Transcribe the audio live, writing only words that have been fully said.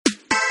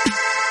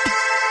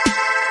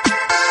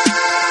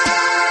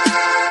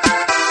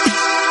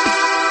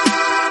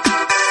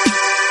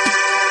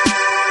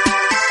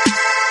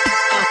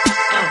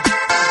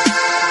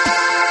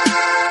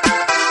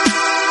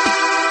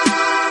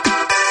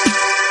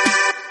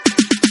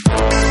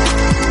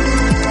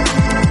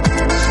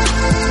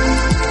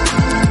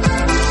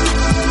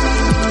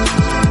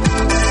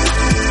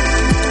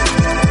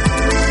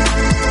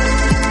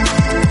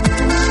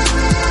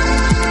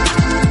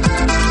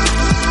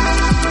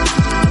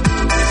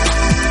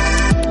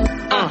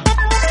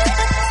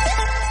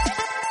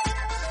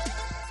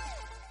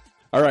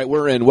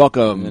we're in.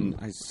 Welcome. And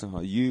I saw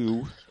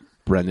you.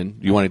 Brendan,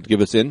 you want to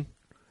give us in?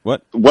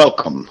 What?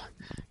 Welcome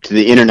to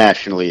the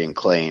internationally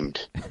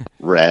acclaimed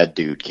Rad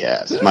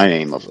Dudecast. My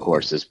name, of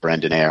course, is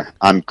Brendan Ayer.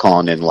 I'm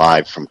calling in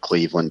live from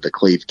Cleveland, the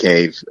Cleve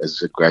Cave,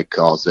 as Greg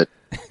calls it.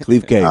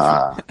 Cleve Cave.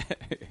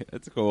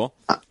 That's cool.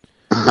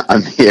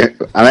 I'm here.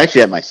 I'm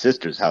actually at my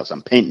sister's house.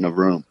 I'm painting a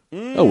room.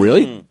 Oh,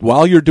 really?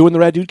 While you're doing the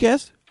Rad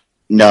Dudecast?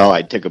 No,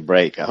 I took a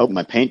break. I hope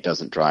my paint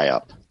doesn't dry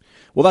up.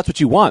 Well, that's what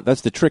you want.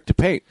 That's the trick to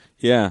paint.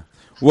 Yeah.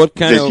 What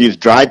kind Just of? use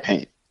dry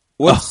paint.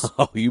 What's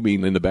Oh, you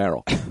mean in the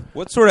barrel?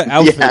 what sort of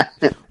outfit?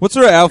 Yeah. What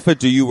sort of outfit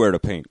do you wear to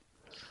paint?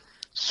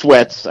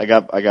 Sweats. I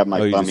got my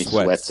Oh, you do bummy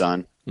sweats. sweats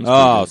on.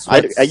 Oh,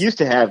 sweats. I used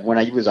to have, when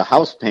I was a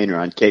house painter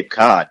on Cape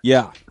Cod,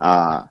 Yeah.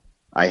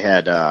 I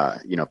had,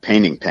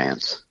 painting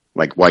pants,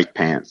 like white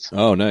pants.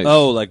 Oh, nice.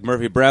 Oh, like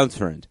Murphy Brown's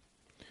friend.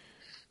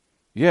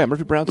 Yeah,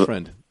 Murphy Brown's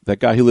friend. That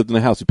guy who lived in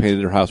the house who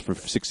painted her house for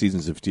 6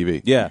 seasons of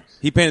TV. Yeah.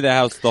 He painted the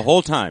house the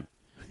whole time.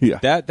 Yeah.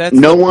 That's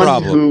No the one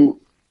problem.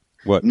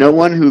 What? No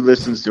one who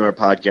listens to our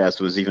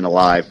podcast was even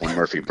alive when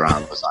Murphy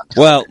Brown was on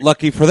television. Well,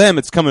 lucky for them,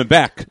 it's coming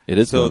back. It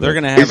is So coming they're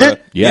back. going to have Is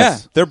it?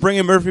 Yes. Yeah, they're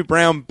bringing Murphy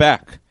Brown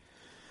back.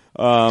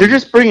 They're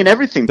just bringing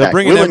everything They're back.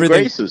 bringing Will everything.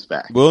 and Grace is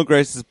back. Will and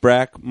Grace is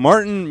back.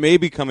 Martin may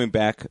be coming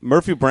back.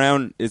 Murphy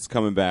Brown is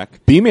coming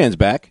back. B-Man's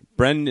back.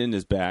 Brendan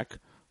is back.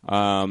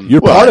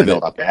 You're Well, part I of know it.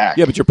 about back.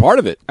 Yeah, but you're part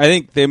of it. I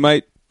think they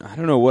might. I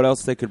don't know what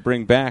else they could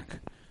bring back.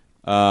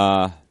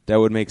 That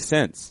would make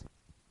sense.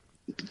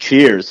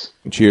 Cheers.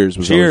 Cheers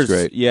was Cheers.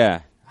 always great.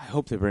 Yeah. I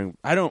hope they bring.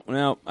 I don't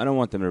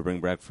want them to bring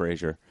back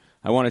Frasier.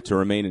 I want it to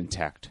remain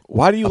intact.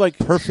 Why do you like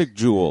Perfect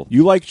jewel.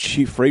 You like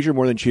Frasier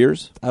more than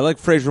Cheers? I like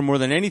Frasier more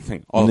than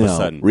anything. All of a No.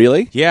 sudden,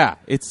 Really? Yeah,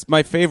 it's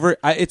my favorite.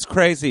 It's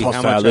crazy how much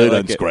I salad like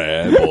and it.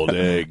 scrambled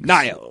eggs.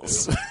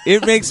 Niles.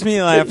 It makes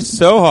me laugh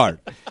so hard,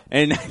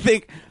 and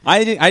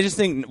I just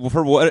think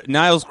for what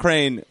Niles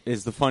Crane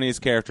is the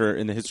funniest character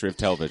in the history of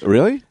television.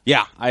 Really?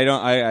 Yeah,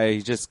 I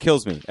he just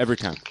kills me every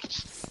time.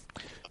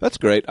 That's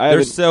great.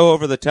 They're so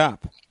over the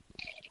top.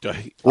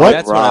 What?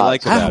 That's what I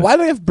like about it. Why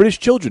do they have British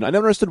children? I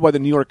never understood why the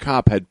New York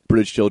cop had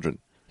British children.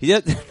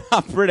 They're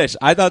not British.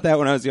 I thought that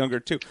when I was younger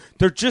too.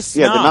 They're just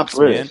Yeah, they're not snobs,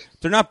 British. man.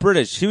 They're not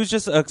British. He was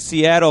just a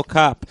Seattle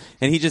cop,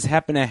 and he just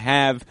happened to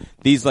have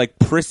these like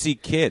prissy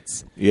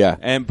kids.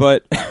 Yeah.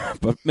 But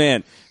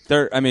man,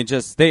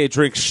 they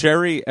drink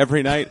sherry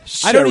every night.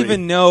 I don't Sherry.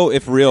 even know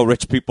if real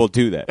rich people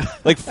do that.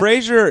 Like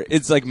Frasier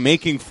is like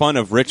making fun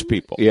of rich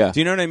people. Yeah. Do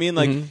you know what I mean?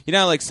 Like you know,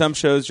 how, like some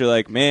shows, you're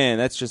like, man,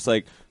 that's just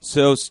like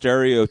so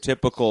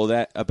stereotypical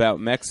that about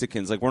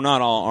Mexicans. Like we're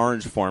not all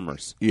orange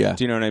farmers. Yeah.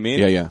 Do you know what I mean?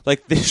 Yeah, yeah.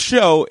 Like this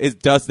show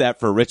does that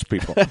for rich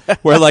people,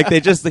 where like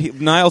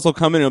Niles will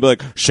come in and be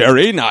like,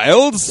 Sherry,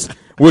 Niles,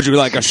 would you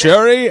like a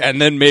sherry?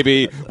 And then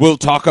maybe we'll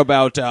talk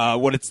about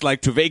what it's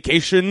like to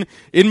vacation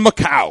in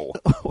Macau.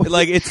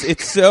 Like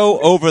it's so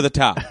over the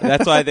top.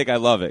 That's why I think I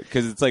love it,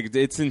 because it's like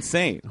it's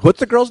insane.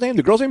 What's the girl's name?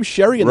 The girl's name is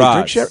Sherry and they Roz.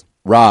 drink Sherry?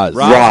 Roz.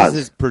 Roz is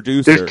his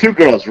producer. There's two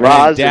girls,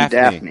 Roz and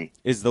Daphne.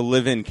 is the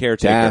live-in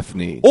caretaker.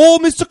 Daphne. Oh,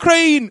 Mr.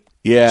 Crane.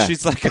 Yeah.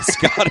 She's like a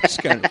Scottish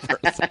kind of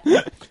person.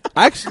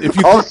 Actually, if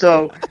you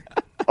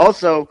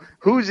Also,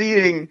 who's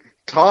eating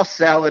tossed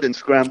salad and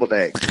scrambled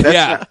eggs? That's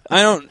Yeah, not-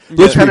 I don't.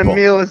 what kind people. of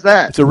meal is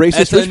that? it's a racist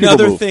That's rich people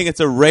another move. thing. It's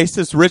a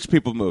racist rich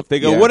people move. They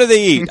go, Yeah. what do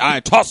they eat?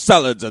 Tossed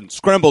salads and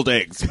scrambled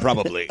eggs,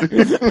 probably. When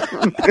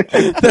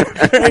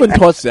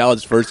tossed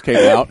salads first came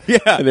out, Yeah.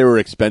 and they were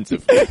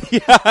expensive.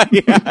 yeah.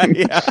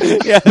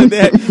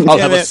 I'll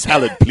have a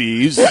salad,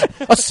 please.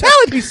 A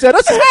salad, he said.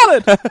 A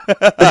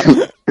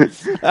salad.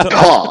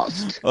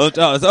 Tossed.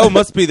 Oh,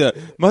 must be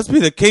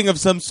the king of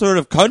some sort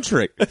of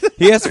country.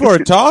 He asked for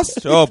a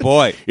toast. Oh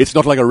boy! It's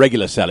not like a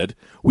regular salad.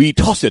 We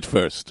toss it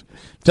first.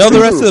 Tell the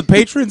rest of the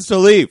patrons to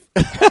leave.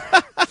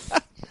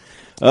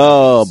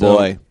 Oh,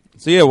 boy.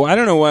 So yeah, well, I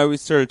don't know why we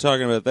started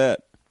talking about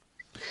that.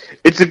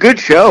 It's a good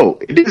show.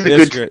 It is a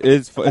It's good great. show.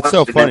 It's I so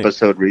watched an funny.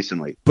 episode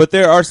recently. But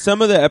there are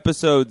some of the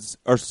episodes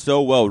are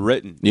so well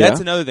written. Yeah? That's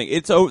another thing.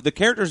 It's the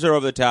characters are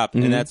over the top,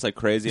 and that's like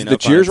crazy. Is enough the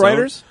Cheers on its own.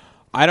 writers?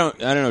 I don't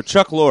know.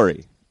 Chuck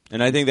Lorre,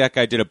 and I think that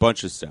guy did a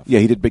bunch of stuff. Yeah,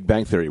 he did Big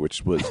Bang Theory,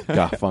 which was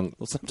fun.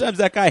 Well, sometimes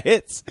that guy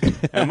hits.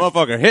 That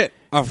motherfucker hit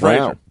on Frasier.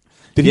 Wow.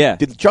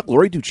 Did Chuck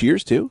Lorre do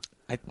Cheers, too?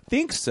 I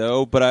think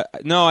so, but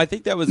I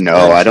think that was No,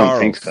 Ray I don't Charles.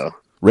 think so.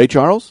 Ray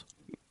Charles?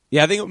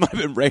 Yeah, I think it might have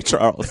been Ray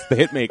Charles, the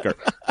hitmaker.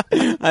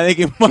 I think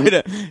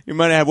he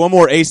might have had one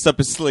more ace up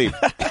his sleeve.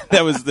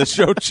 That was the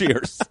show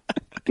Cheers.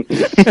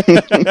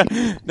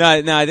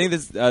 No, I think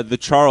this the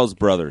Charles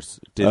brothers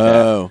did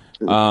Oh.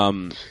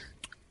 that.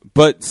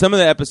 But some of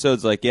the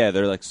episodes, like, yeah,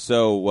 they're like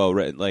so well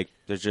written. Like,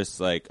 they're just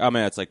like, oh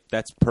man, it's like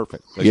that's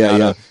perfect. Like, Yeah,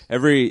 yeah.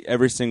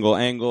 Every single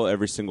angle,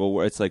 every single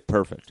word, it's like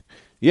perfect.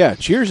 Yeah,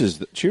 Cheers was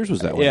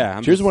that one. Yeah,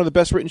 Cheers is one of the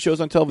best written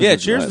shows on television. Yeah,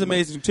 Cheers is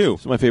amazing too.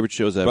 It's one of my favorite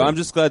shows ever. But I'm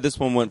just glad this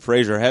one went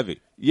Frasier heavy.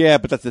 Yeah,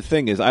 but that's the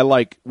thing is, I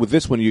like with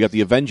this one you got the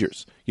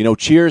Avengers. You know,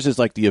 Cheers is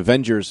like the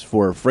Avengers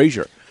for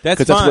Frasier. That's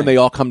because that's fine. when they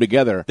all come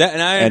together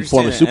And I and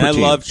form understand a that. super And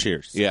team. I love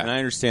Cheers. Yeah. And I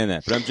understand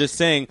that. But I'm just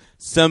saying,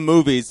 some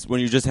movies, when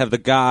you just have the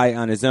guy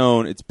on his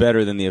own, it's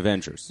better than the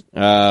Avengers.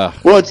 Well,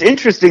 it's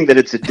interesting that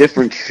it's a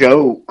different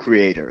show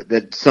creator.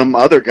 That some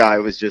other guy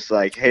was just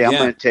like, "Hey, I'm Yeah.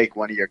 going to take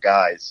one of your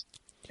guys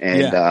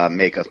and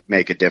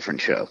make a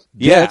different show."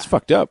 Yeah, it's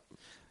fucked up.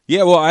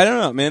 Yeah, well, I don't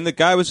know, man. The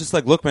guy was just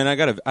like, "Look, man,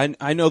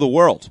 I know the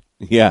world.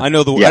 Yeah. I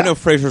know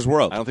Frasier's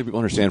world. I don't think people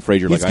understand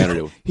Frasier like I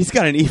do. He's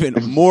got an even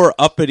more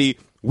uppity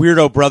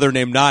weirdo brother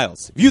named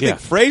Niles. If you think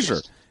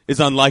Frasier is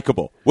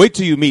unlikable, wait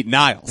till you meet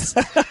Niles.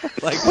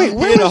 Like, wait, he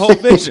had a whole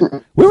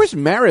vision. Where was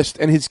Marist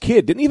and his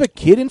kid? Didn't he have a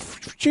kid in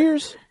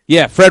Cheers?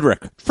 Yeah,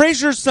 Frederick.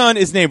 Frasier's son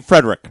is named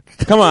Frederick.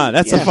 Come on,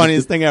 that's the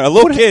funniest thing ever. A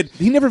little kid.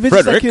 He never visits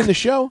that Frederick. kid in the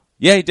show?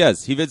 Yeah, he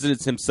does. He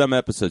visits him some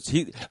episodes.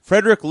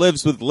 Frederick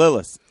lives with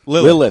Lilith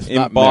Lilith, in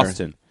not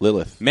Boston.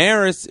 Lilith.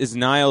 Maris is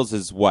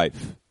Niles'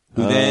 wife,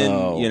 who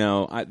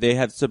then, they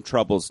had some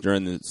troubles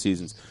during the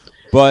seasons.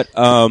 But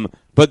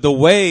the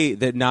way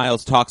that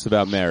Niles talks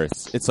about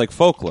Maris, it's like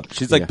folklore.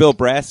 She's like Bill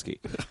Brasky.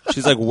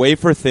 She's like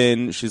wafer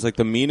thin. She's like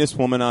the meanest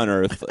woman on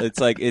earth.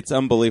 It's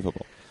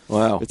unbelievable.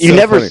 Wow. It's You so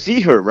never funny.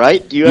 see her,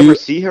 right? Do you ever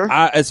see her?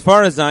 As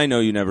far as I know,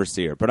 you never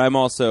see her. But I'm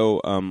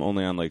also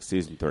only on like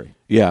season 3.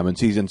 Yeah, I'm in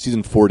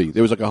season 40.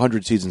 There was like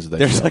 100 seasons of that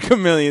There's show. like a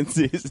million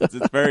seasons.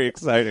 It's very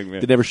exciting, They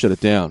man. never shut it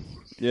down.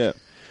 Yeah.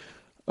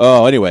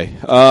 Oh, anyway.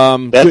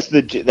 That's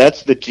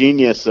the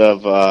genius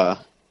of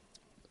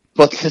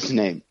what's his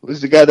name?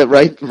 Who's the guy that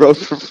wrote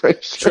for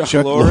Frasier?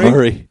 Chuck Lorre?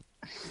 Lorre.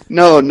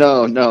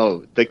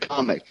 No, the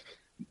comic.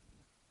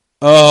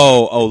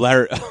 Oh,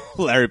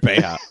 Larry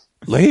Beha.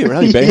 Larry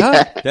Beha?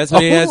 Yeah. That's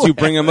what he has you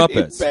bring him up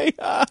Larry as.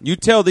 Beha. You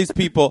tell these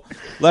people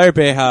Larry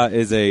Beha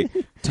is a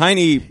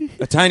tiny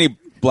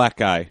black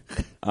guy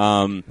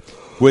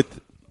with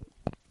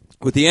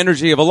the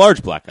energy of a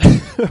large black guy,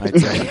 I'd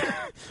say.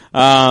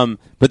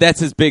 But that's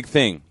his big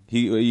thing.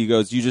 He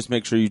goes, you just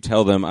make sure you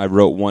tell them I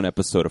wrote one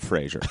episode of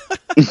Frasier.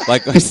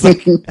 Is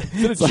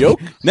it a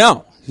joke?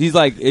 No. He's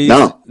like,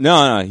 No.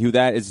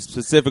 That is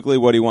specifically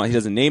what he wants. He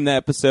doesn't name that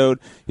episode.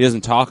 He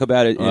doesn't talk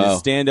about it in his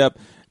stand-up.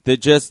 That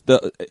just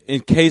in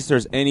case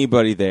there's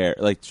anybody there,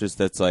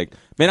 that's like,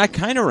 man, I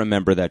kind of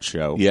remember that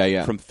show,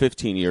 from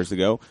 15 years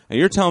ago, and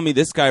you're telling me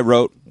this guy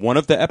wrote one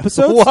of the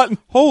episodes? What?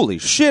 Holy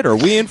shit! Are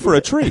we in for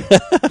a treat?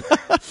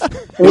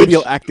 Maybe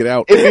he'll act it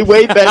out. It'd be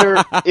way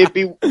better.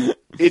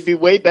 It'd be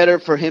way better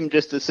for him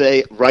just to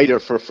say writer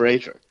for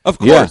Frasier. Of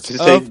course, Yeah. To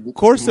say, of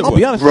course it I'll would.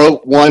 be honest.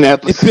 Wrote one It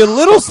episode.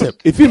 belittles him.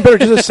 It'd be better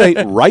just to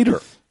say writer.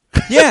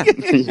 Yeah, You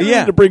yeah.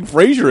 need to bring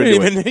Frasier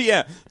into it.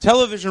 Yeah,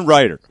 television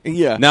writer.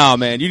 Yeah. No,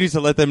 man, you need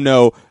to let them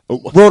know.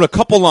 Wrote a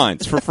couple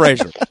lines for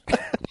Frasier.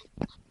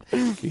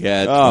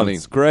 Yeah, it's Oh, funny.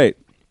 it's great.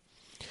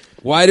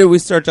 Why did we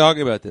start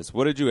talking about this?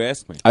 What did you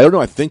ask me? I don't know.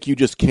 I think you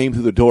just came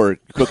through the door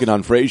cooking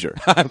on Frasier.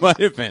 I might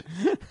have been.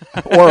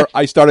 Or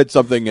I started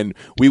something and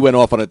we went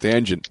off on a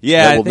tangent.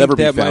 Yeah, that I will think never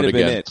be that found might have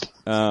again.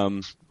 been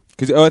it.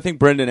 Because I think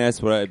Brendan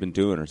asked what I had been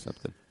doing or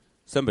something.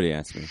 Somebody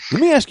asked me.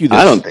 Let me ask you this.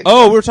 I don't think.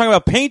 Oh, we were talking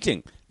about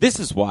painting. This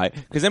is why.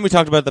 Because then we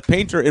talked about the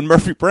painter in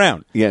Murphy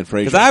Brown. Yeah, and Frasier.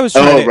 Because I was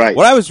trying right.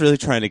 what I was really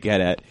trying to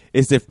get at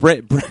is if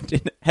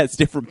Brendan has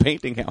different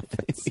painting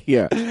outfits.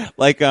 Yeah.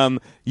 Like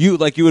you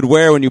would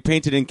wear when you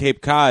painted in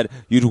Cape Cod,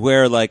 you'd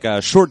wear like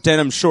short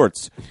denim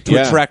shorts to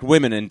Yeah. attract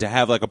women and to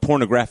have like a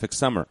pornographic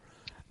summer.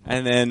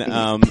 And then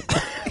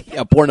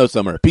Yeah, porno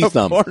summer. Peace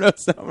thumb. porno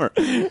summer.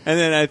 And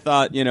then I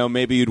thought,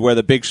 maybe you'd wear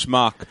the big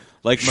schmuck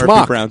like Murphy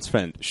Schmuck. Brown's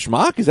friend.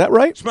 Schmuck, is that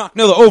right? Schmuck.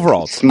 No, the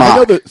overalls. I know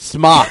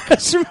Smock. the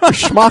smock.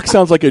 Schmuck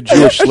sounds like a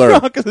Jewish slur.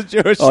 Schmuck is a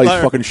Jewish Oh, these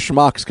slur. fucking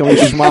schmucks. Come on,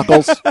 you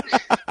schmuckles.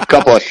 A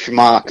couple of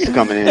schmucks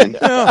coming in.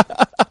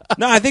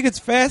 No, I think it's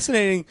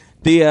fascinating.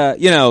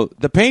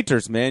 The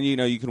painters, man.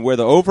 You can wear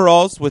the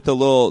overalls with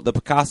the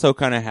Picasso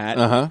kind of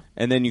hat,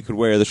 and then you could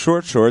wear the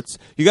short shorts.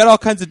 You got all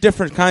kinds of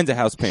different kinds of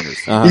house painters.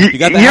 You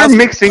got the You're house.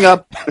 mixing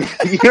up.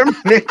 You're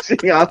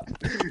mixing up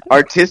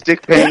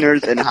artistic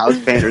painters and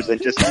house painters, and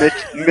just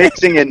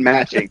mixing and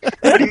matching.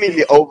 What do you mean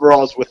the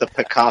overalls with a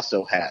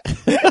Picasso hat?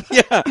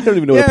 Yeah, I don't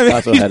even know what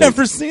Picasso You've hat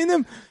never is. seen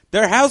them?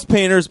 They're house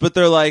painters, but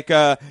they're like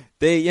the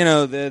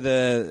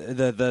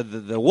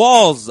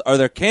walls are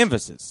their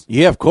canvases.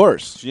 Yeah, of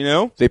course.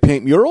 They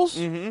paint murals?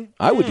 Mm-hmm.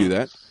 I would do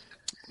that.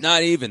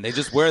 Not even. They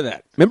just wear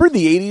that. Remember in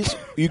the 80s,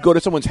 you'd go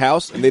to someone's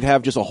house and they'd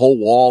have just a whole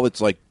wall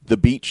that's like the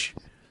beach?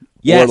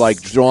 Yes. Or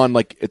like drawn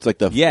like it's like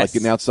Yes.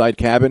 like an outside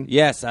cabin?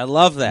 Yes, I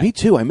love that. Me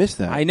too. I miss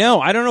that. I know.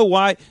 I don't know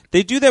why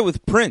they do that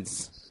with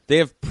Prince. They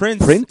have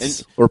Prince.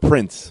 Prince or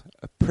Prince?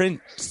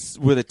 Prince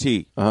with a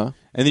T. Uh-huh.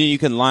 And then you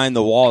can line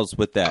the walls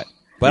with that.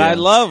 But Yeah.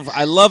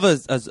 I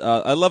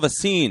love a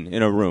scene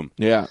in a room.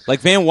 Yeah.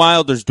 Like Van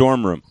Wilder's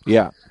dorm room.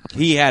 Yeah.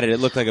 He had it. It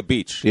looked like a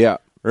beach. Yeah.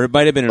 Or it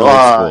might have been in old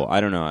school. I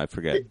don't know. I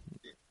forget.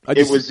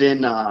 It was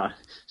in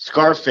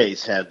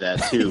Scarface had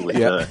that too with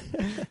Yeah.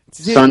 the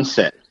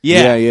sunset.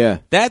 Yeah.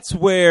 That's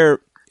where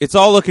it's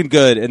all looking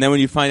good, and then when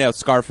you find out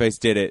Scarface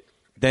did it,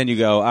 then you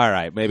go, all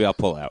right, maybe I'll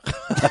pull out.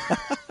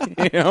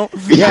 Yeah,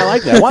 I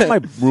like that. I want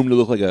my room to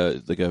look like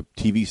a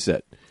TV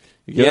set.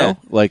 You know?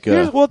 Like,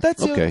 well,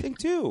 that's the okay. other thing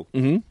too.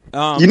 You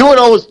know what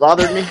always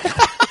bothered me?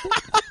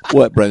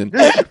 What, Brendan?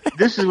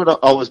 This is what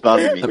always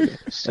bothered me.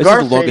 This is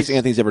the longest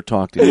Anthony's ever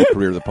talked in the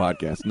career of the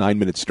podcast. 9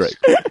 minutes straight.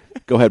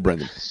 Go ahead,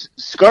 Brendan.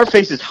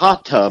 Scarface's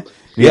hot tub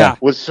Yeah.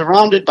 was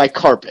surrounded by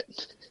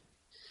carpet.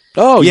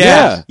 Oh,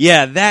 yeah,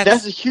 yeah.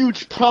 That's a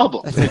huge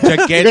problem. That's a You're going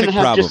gigantic to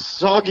have problem. just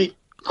soggy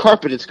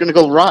carpet. It's going to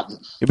go rotten.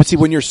 Yeah, but see,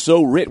 when you're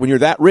so rich, when you're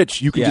that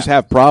rich, you can Yeah. just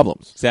have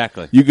problems.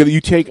 Exactly.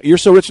 You're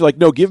so rich, you're like,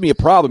 no, give me a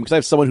problem because I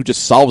have someone who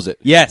just solves it.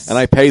 Yes. And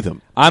I pay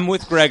them. I'm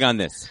with Greg on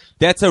this.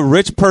 That's a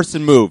rich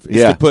person move. Is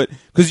Yeah. to put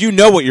because you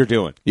know what you're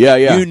doing. Yeah,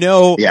 yeah. You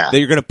know Yeah. that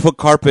you're going to put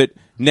carpet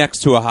next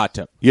to a hot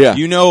tub. Yeah.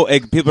 You know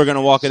people are going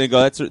to walk in and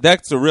go,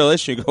 that's a real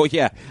issue. You go,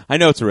 yeah, I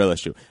know it's a real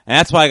issue, and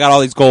that's why I got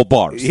all these gold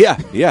bars. Yeah,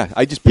 yeah.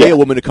 I just pay a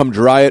woman to come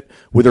dry it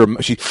with her.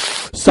 She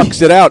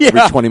sucks it out every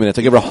 20 minutes.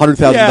 I give her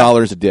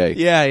 $100,000 a day.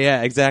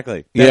 Yeah,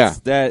 exactly. Yeah.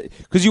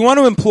 Because you want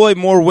to employ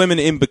more women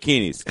in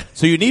bikinis,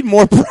 so you need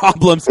more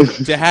problems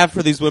to have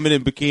for these women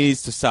in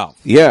bikinis to solve.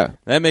 Yeah.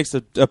 That makes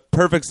a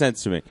perfect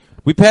sense to me.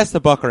 We passed the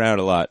buck around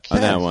a lot on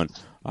that one.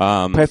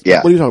 Yeah. What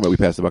are you talking about? We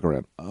passed the buck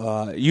around.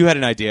 You had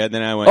an idea, and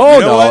then I went, Oh,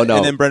 you know no, what? no.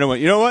 And then Brendan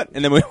went, you know what?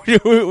 And then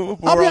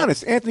I'll be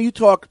honest, Anthony, you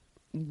talk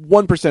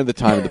 1% of the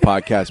time in the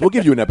podcast. We'll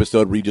give you an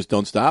episode where you just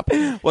don't stop.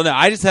 Well, no,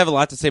 I just have a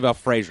lot to say about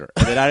Frasier.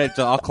 And then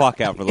I'll clock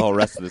out for the whole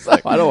rest of this thing.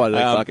 I don't want to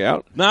clock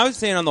out. No, I was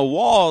saying on the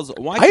walls,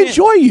 why I can't...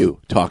 enjoy you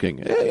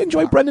talking. I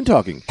enjoy Brendan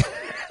talking.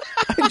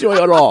 I enjoy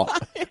it all.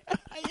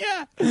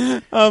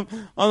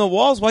 on the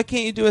walls, why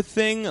can't you do a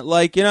thing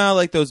like,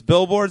 like those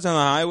billboards on the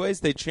highways,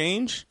 they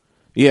change?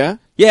 Yeah.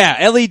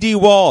 Yeah, LED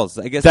walls.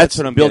 I guess that's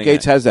what I'm Bill getting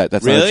Gates at. has that.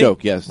 That's not Really? a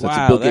joke. Yes, that's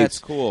Wow, a Bill Gates. that's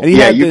cool. And he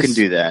Yeah, had you this can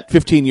do that.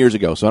 15 years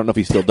ago, so I don't know if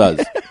he still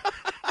does.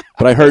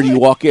 But I heard you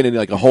walk in and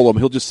like a whole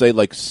he'll just say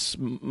like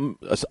an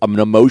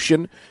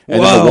emotion,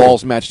 and then Whoa. the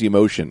walls match the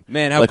emotion.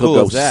 Man, how like cool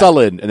he'll go is that?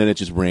 sullen, and then it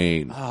just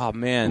rain. Oh,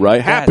 man. Right,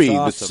 that's happy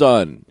awesome. the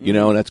sun.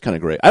 And that's kind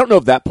of great. I don't know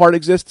if that part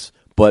exists,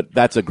 but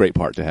that's a great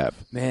part to have.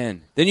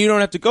 Man, then you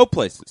don't have to go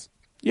places.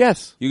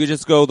 Yes. You could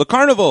just go the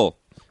carnival,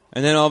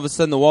 and then all of a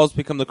sudden the walls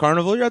become the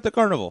carnival. You're at the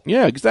carnival.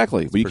 Yeah,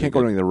 exactly. But you pretty can't go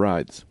good. on any of the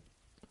rides.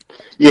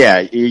 Yeah,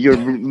 you're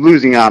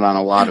losing out on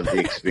a lot of the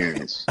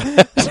experience.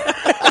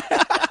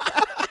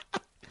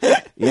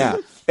 Yeah.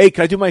 Hey,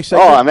 can I do my Oh,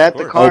 segment? I'm at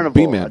the carnival.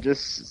 B-Man. I'll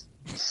just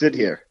sit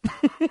here.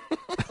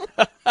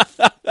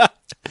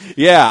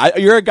 Yeah,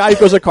 you're a guy who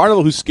goes to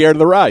carnival who's scared of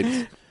the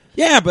rides.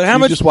 Yeah, but how You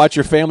much? just watch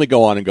your family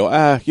go on and go,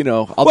 I'll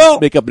Well-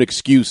 just make up an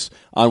excuse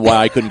on why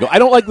I couldn't go. I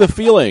don't like the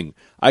feeling.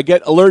 I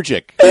get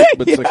allergic.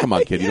 But it's like, come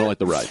on, kid, you don't like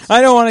the rides.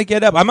 I don't want to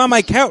get up. I'm on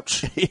my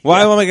couch.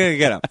 Why am I going to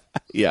get up?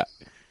 Yeah.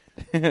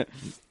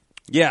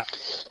 Yeah.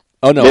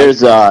 Oh, no. There's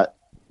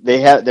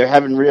they're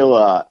having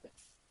real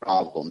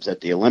problems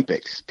at the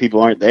Olympics. People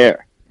aren't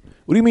there.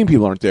 What do you mean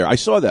people aren't there? I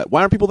saw that.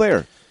 Why aren't people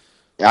there?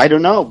 I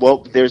don't know.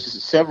 Well, there's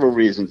several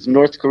reasons.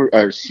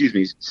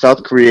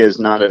 South Korea is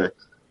not a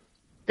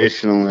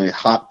traditionally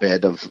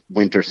hotbed of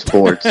winter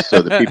sports,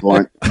 so the people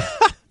aren't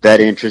that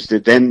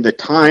interested. Then the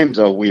times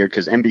are weird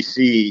because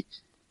NBC,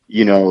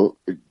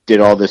 did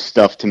all this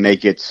stuff to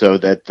make it so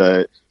that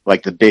the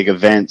big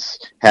events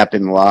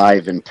happen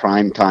live in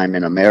prime time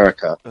in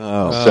America.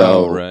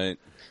 Oh, right.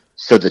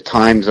 So the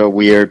times are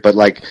weird, but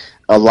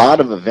a lot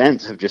of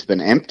events have just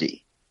been empty.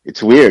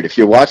 It's weird. If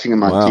you're watching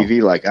them on Wow.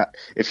 TV,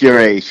 if you're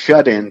a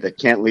shut-in that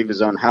can't leave his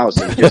own house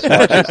and just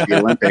watches the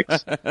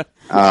Olympics,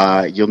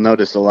 you'll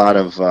notice a lot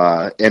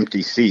of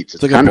empty seats.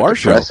 It's like a kind of bar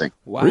show. depressing.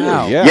 Wow. Really?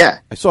 Yeah. Yeah.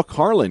 I saw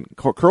curling.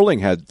 Curling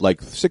had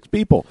like 6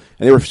 people,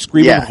 and they were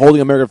screaming, Yeah.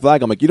 holding American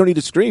flag. I'm like, you don't need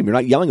to scream. You're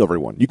not yelling over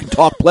everyone. You can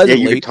talk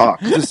pleasantly. Yeah, you can talk.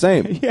 It's the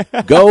same.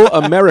 Go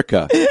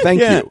America. Thank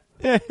you.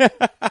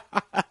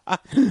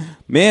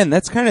 Man,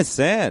 that's kind of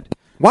sad.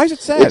 Why is it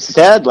sad? It's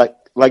sad.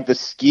 Like the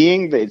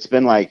skiing, it's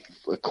been like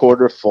a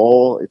quarter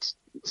full. It's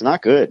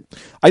not good.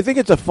 I think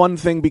it's a fun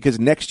thing because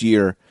next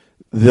year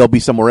they'll be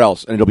somewhere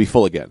else and it'll be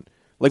full again.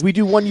 Like we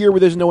do one year where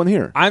there's no one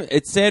here.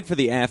 It's sad for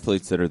the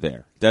athletes that are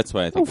there. That's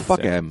why I think. Oh, it's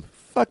fuck sad. them.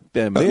 Fuck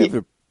them.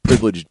 They're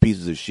privileged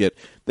pieces of shit.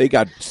 They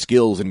got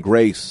skills and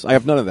grace. I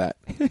have none of that.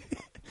 It's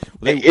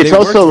They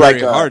also worked like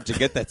very hard to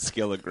get that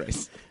skill and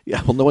grace.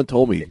 Yeah, well, no one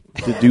told me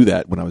to do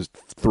that when I was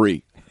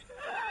 3.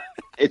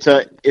 it's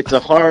a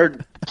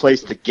hard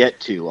place to get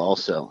to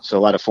also. So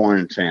a lot of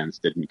foreign fans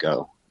didn't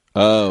go.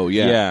 Oh,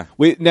 yeah. Yeah.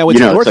 Wait, now it's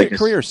It's North like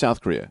Korea or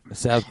South Korea?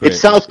 South Korea.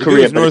 It's South If it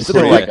Korea, was but North it's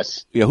still Korea. like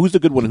Yeah, who's the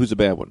good one and who's the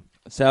bad one?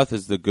 South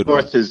is the good one.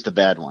 North is the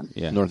bad one.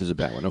 Yeah. North is a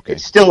bad one. Okay.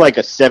 It's still like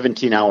a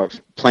 17-hour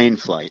plane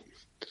flight.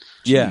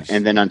 Yeah.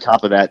 And then on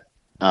top of that,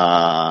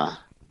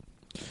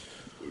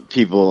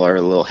 people are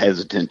a little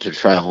hesitant to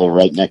travel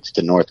right next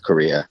to North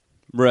Korea.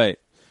 Right.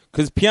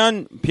 Because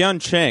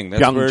Pyeongchang,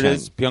 that's where it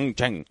is.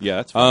 Pyeongchang. Yeah,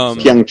 that's fine.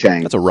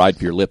 Pyeongchang. That's a ride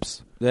for your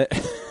lips.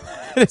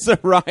 It's a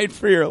ride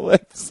for your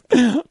lips.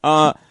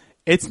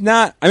 It's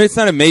not. I mean, it's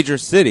not a major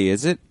city,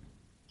 is it?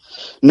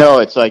 No,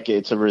 it's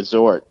a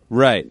resort.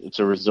 Right. It's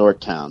a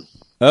resort town.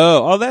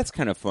 Oh, that's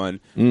kind of fun.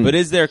 But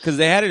is there, because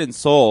they had it in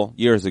Seoul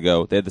years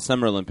ago. They had the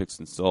Summer Olympics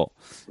in Seoul,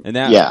 and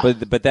that. Yeah.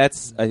 But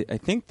that's I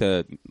think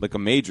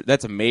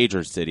that's a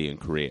major city in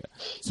Korea.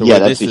 So Yeah, where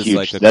that's this a is huge-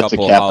 like a that's a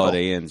couple capital.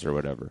 Holiday Inns or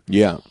whatever.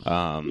 Yeah.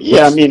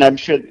 Yeah, I mean, I'm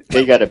sure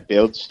they got to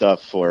build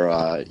stuff for,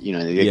 they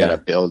Yeah. got to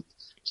build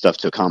stuff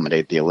to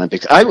accommodate the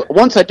Olympics.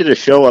 Once I did a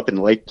show up in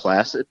Lake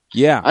Placid.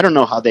 Yeah. I don't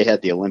know how they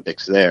had the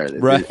Olympics there.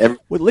 Right.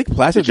 With Lake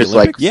Placid, Just the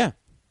like- Olympics? Yeah.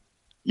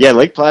 Yeah,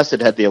 Lake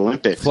Placid had the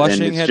Olympics. and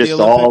Flushing it's had just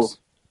the Olympics.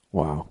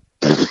 Wow.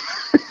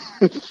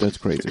 That's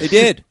crazy. They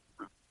did.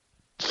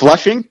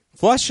 Flushing?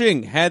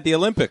 Flushing had the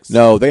Olympics.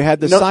 No, they had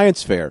the No.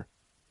 science fair.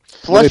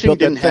 Flushing built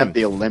that didn't have thing.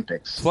 the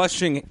Olympics.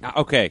 Flushing.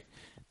 Okay.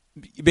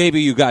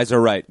 Maybe you guys are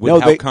right with No,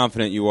 how they-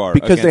 confident you are.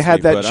 because they against had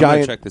me, that but I'm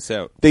giant- gonna check this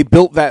out. They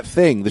built that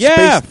thing, the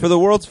Yeah, space for the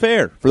World's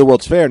Fair. for the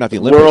World's Fair, not the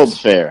Olympics. World's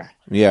Fair.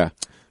 Yeah.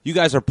 You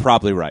guys are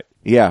probably right.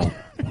 Yeah.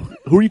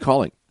 Who are you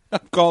calling? I'm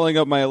calling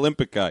up my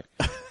Olympic guy.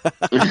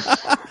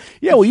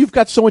 Yeah, well, you've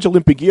got so much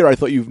Olympic gear. I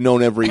thought you've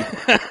known every.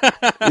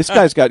 This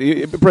guy's got.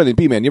 Brendan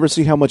B-Man, you ever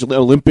see how much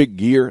Olympic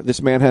gear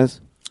this man has?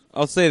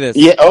 I'll say this.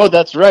 Yeah. Oh,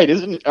 that's right.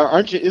 Isn't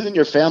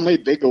your family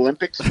big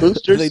Olympics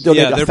boosters? They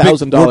donate they're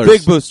 $1,000. We're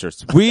big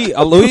boosters. We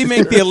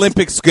make the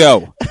Olympics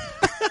go.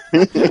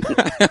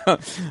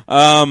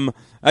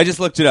 I just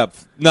looked it up.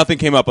 Nothing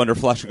came up under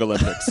Flushing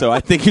Olympics, so I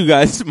think you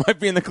guys might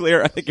be in the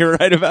clear. I think you're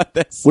right about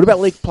this. What about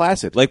Lake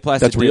Placid? Lake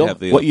Placid That's did real. have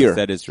the What Olympics. year?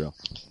 That is real.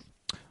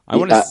 I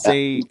want to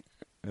say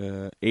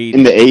 80.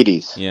 in the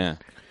 80s. Yeah.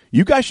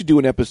 You guys should do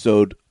an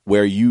episode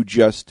where you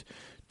just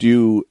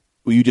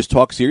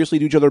talk seriously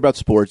to each other about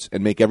sports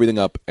and make everything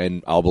up,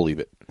 and I'll believe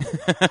it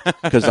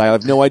because I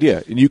have no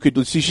idea. And you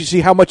could see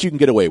how much you can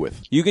get away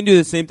with. You can do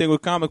the same thing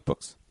with comic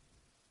books.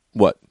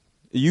 What?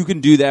 You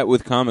can do that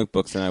with comic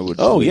books, and I would.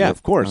 Oh, believe yeah, it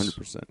of course.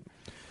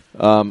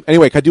 100%.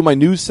 Anyway, can I do my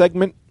news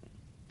segment?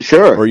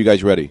 Sure. Or are you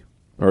guys ready?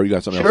 Or you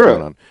got something Sure. else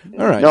going on?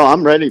 All right. No,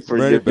 I'm ready for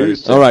Ready, your buddy.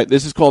 news. All right.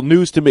 This is called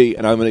News to Me,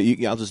 and I'll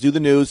just do the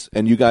news,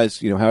 and you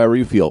guys, however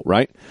you feel,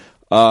 right?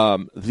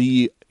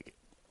 The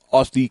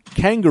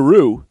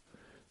kangaroo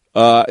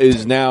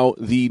is now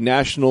the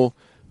national.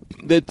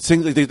 They're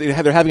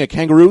having a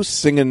kangaroo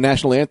sing a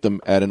national anthem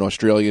at an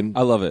Australian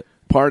I love it.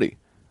 party.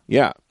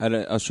 Yeah, At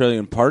an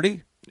Australian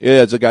party?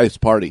 yeah, it's a guy's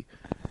party,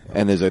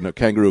 and there's a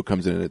kangaroo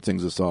comes in and it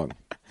sings a song.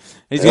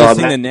 He's going to Well,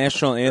 sing that- the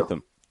national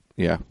anthem.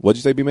 Yeah, what'd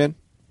you say, B-Man?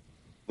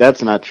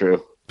 That's not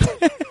true.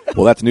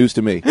 Well, that's news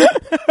to me.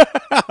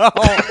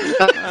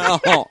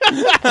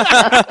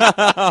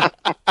 Oh,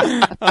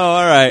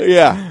 all right.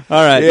 Yeah,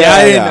 All right. Yeah,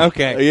 I didn't.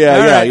 Okay. Yeah,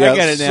 All yeah, right, yeah. I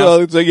get it now.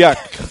 So it's yeah.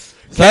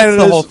 So that's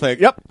the whole thing.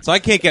 Yep. So I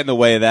can't get in the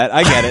way of that.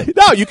 I get it.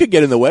 No, you could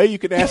get in the way. You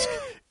can ask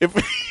if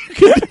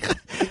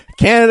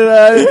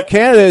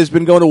Canada has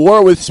been going to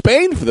war with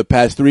Spain for the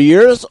past 3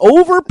 years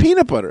over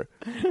peanut butter.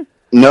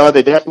 No,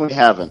 they definitely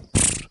haven't.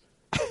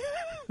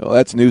 Well,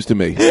 that's news to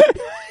me.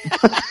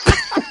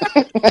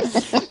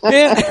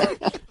 Man,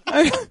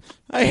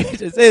 I hate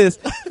to say this.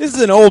 This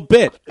is an old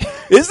bit.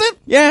 Is it?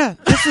 Yeah,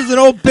 this is an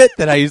old bit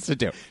that I used to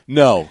do.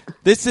 No.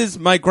 This is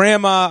my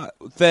grandma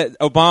that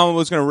Obama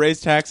was going to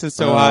raise taxes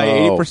so high,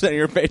 Oh. 80% of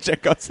your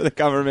paycheck goes to the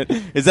government.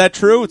 Is that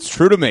true? It's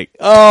true to me.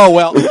 Oh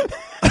well.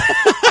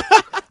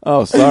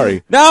 Oh,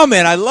 sorry. No,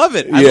 man, I love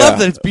it. I Yeah. love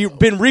that it's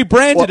been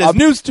rebranded Well, as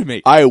news to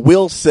me. I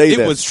will say It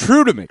this. was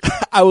true to me.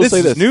 I will this say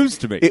is this. news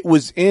to me. It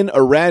was in a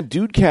Rad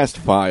Dudecast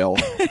file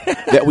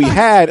that we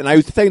had, and I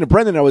was saying to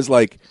Brendan, I was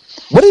like,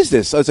 "What is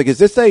this?" I was like, "Is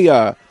this a?"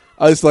 I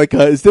was like,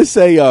 "Is this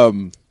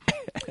a?"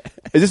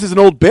 Is this an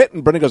old bit?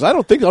 And Brendan goes, I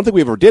don't think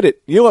we ever did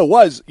it. You know what it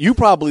was? You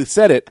probably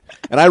said it,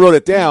 and I wrote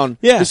it down.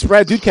 Yeah. This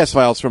Rad Dudecast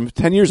file's from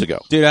 10 years ago.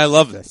 Dude, I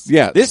love this.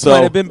 Yeah, This so-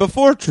 might have been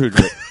before True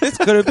Grit. This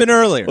could have been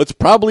earlier. Well, it's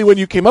probably when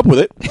you came up with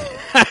it.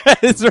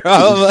 It's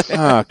probably-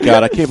 Oh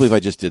God, I can't believe I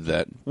just did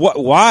that.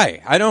 What?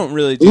 Why? I don't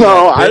really do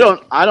No, that bit.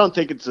 I don't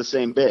think it's the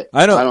same bit.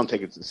 I don't-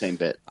 think it's the same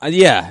bit.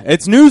 Yeah,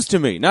 it's news to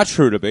me, not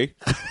true to me.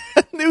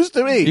 News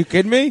to me. You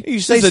kidding me? You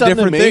say This is a something to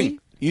different me. thing.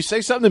 You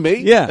say something to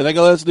me. Yeah. And I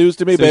go, that's news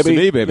to me, It's news baby.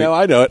 to me, baby. No,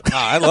 I know it.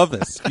 I love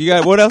this. You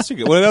got what else you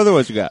got? What other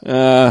ones you got?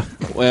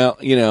 Well,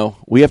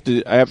 we have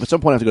to. At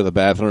some point I have to go to the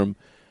bathroom,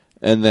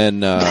 and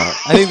then I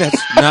think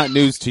that's not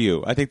news to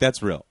you. I think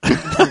that's real.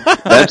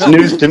 That's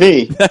news to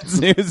me. That's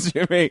news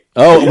to me.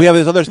 we have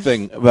this other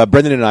thing.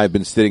 Brendan and I have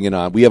been sitting in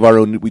on. We have our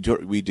own. We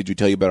did you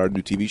tell you about our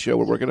new TV show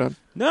we're working on?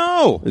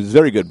 No. It's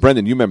very good.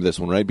 Brendan, you remember this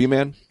one, right?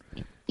 B-Man.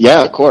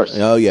 Yeah, of course.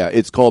 Oh yeah,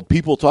 it's called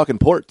People Talking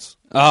Ports.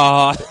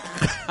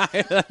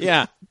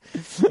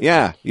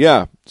 Yeah.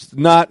 Yeah. It's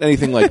not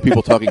anything like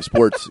People Talking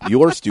Sports.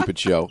 Your stupid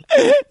show.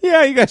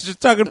 Yeah, you guys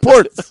just talking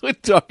ports. We're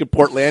talking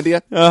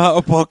Portlandia.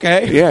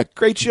 Okay. Yeah,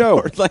 great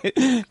show. Like,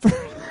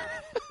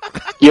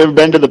 You ever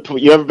been to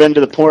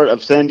the port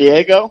of San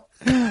Diego?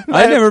 I've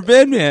never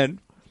been, man.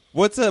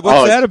 What's that it's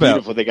about?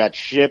 beautiful. They got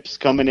ships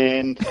coming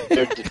in.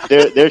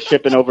 They're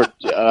shipping over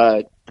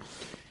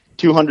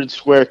 200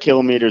 square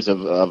kilometers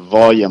of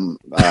volume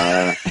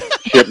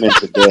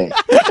shipments a day.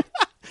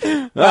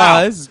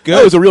 Wow, this is good.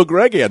 That was a real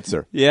Greg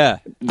answer. Yeah.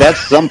 That's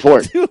some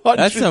port.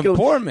 That's some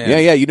porn, man.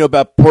 Yeah. You know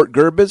about Port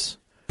Gerbis?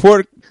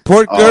 Port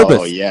Port Gerbis.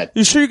 Oh, yeah.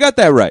 You sure you got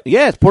that right?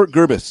 Yeah, it's Port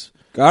Gerbis.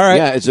 All right.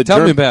 Yeah, it's a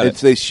Tell me about it.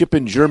 They ship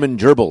in German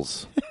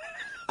gerbils.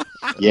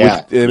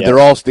 Yeah. They're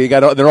all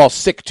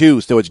sick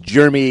too, so it's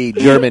German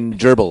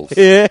gerbils.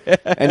 Yeah.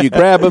 And you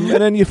grab them,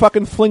 and then you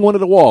fucking fling one at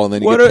the wall, and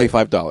then you pay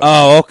 $5.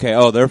 Oh, okay.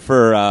 Oh, they're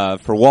for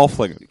wall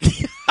flinging.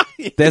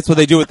 That's what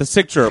they do with the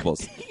sick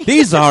gerbils.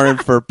 These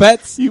aren't for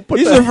pets.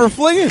 These are for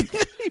flinging.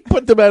 You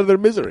put them out of their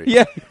misery.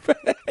 Yeah.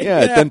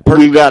 Yeah. Then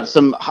We've got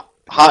some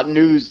hot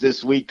news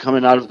this week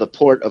coming out of the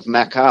port of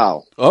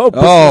Macau. Port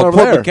Port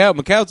Macau.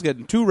 Macau's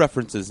getting 2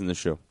 references in the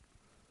show.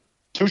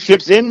 2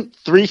 ships in,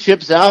 3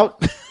 ships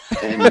out,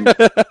 and, How'd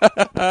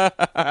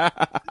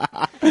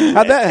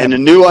that and a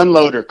new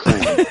unloader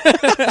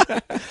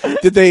crane.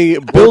 Did they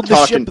build the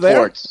talking ship there?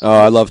 ports. Oh,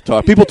 I love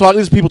talk. People talk.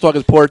 This is People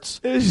Talking Ports.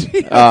 This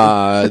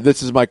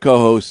is my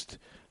co-host,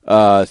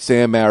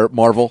 Sam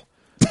Marvel,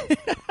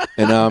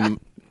 and I'm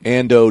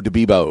Ando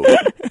DeBebo.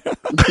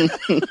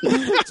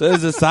 So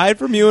as aside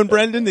from you and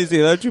Brendan, these are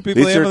the other 2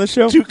 people they have on the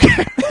show?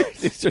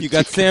 You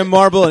got Sam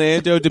Marble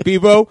and Ando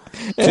DeBebo.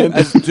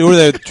 Who are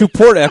the 2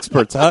 port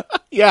experts, huh?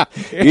 Yeah.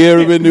 You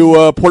ever been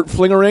to Port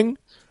Flingering?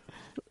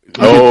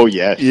 Oh,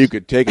 yes. You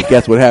could take a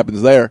guess what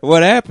happens there.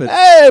 What happened?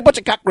 Hey, a bunch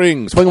of cock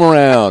rings. Swing them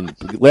around.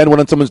 Land one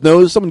on someone's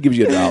nose. Someone gives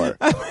you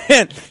 $1.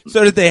 Man,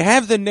 so did they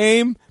have the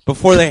name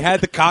before they had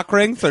the cock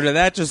rings, or did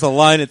that just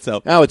align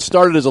itself? Now, it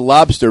started as a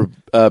lobster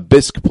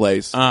bisque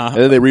place, and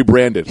then they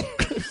rebranded.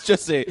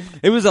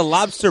 It was a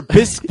lobster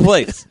bisque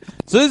place.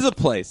 So this is a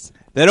place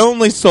that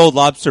only sold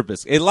lobster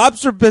bisque. A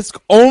lobster bisque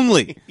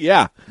only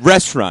Yeah.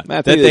 restaurant Man,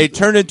 I that tell you they this-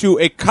 turned into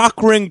a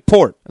cock ring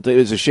port. I'll tell you,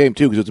 it's a shame,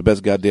 too, because it's the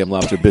best goddamn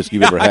lobster bisque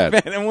you've ever I had.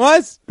 bet it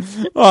was.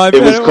 Oh, I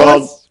bet was it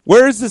called- was.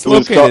 Where is this it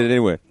was located called-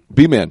 anyway?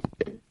 B-Man.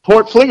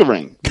 Port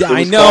Flingering. Yeah, It I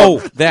was know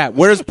called- that.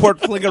 Where's Port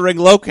Flingering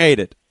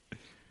located?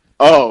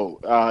 down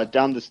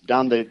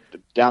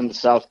the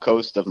south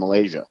coast of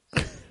Malaysia.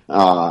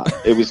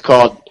 It was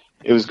called.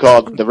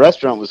 The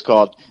restaurant was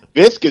called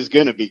Bisque is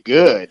gonna be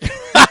good.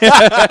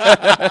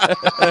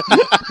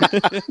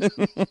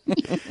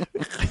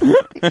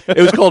 It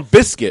was called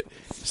Biscuit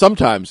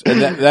sometimes,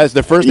 and that's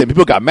the first name.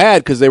 People got mad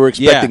because they were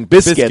expecting Yeah,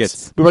 biscuits.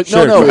 biscuits. We were like,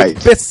 Sure. no, Right.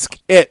 it's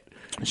Biscuit.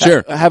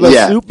 Sure. Have a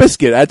Yeah. soup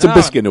biscuit. Add some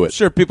biscuit into it.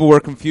 Sure, people were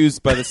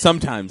confused by the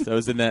sometimes that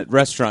was in that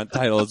restaurant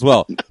title as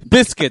well.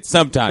 Biscuit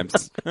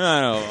sometimes.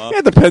 I don't know. Yeah,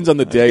 it depends on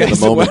the day and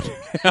the moment.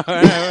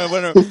 I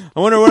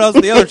wonder what else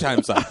the other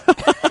times are.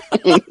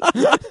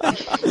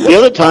 The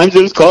other times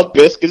it was called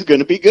Bisque is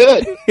gonna be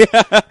good.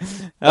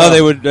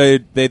 Oh,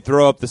 they'd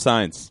throw up the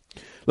signs.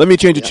 Let me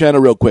change the channel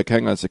real quick.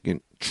 Hang on a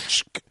second.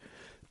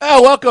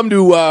 Welcome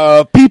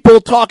to People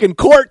Talking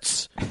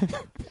Courts.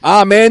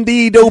 I'm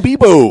Andy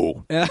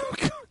Dobibo, Yeah.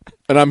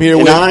 and I'm here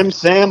And with... I'm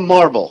Sam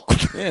Marble.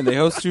 Man, they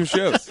host 2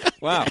 shows.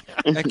 Wow.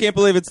 I can't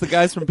believe it's the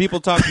guys from People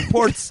Talking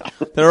Ports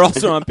that are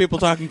also on People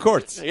Talking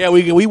Courts. Yeah,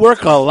 we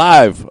work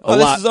live a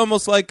This lot. is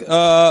almost like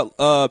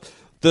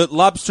the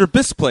lobster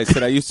bisque place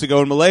that I used to go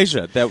in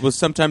Malaysia. That was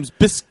sometimes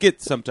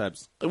biscuit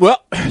sometimes.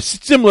 Well,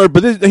 similar,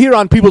 but here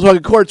on People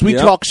Talking Courts, we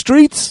Yep. talk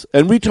streets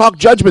and we talk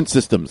judgment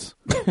systems.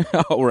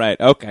 Oh, right.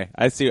 Okay.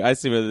 I see where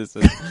this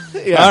is.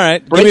 Yeah. All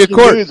right. Give me a Breaking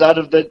court. news out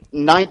of the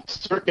Ninth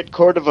Circuit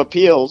Court of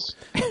Appeals.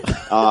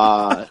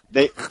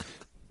 They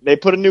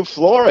put a new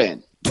floor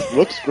in.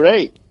 Looks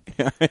great.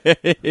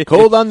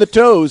 Cold on the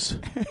toes.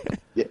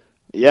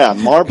 Yeah,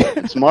 marble.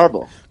 It's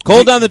marble.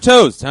 Cold on the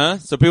toes, huh?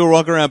 So people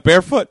walk around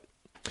barefoot?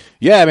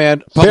 Yeah,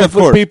 man. Public Barefoot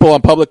court. people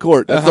on public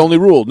court. That's the only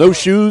rule. No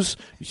shoes,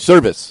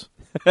 service.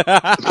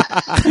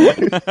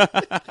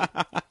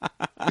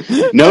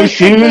 No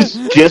shoes,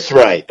 just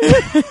right.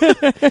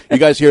 You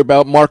guys hear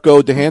about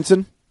Marco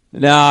DeHanson?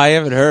 No, I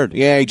haven't heard.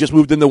 Yeah, he just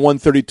moved into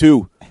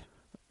 132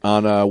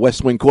 on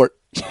West Wing Court.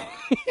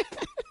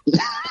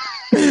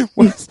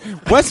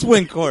 West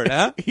Wing Court,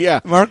 huh?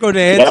 Yeah. Marco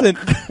DeHanson.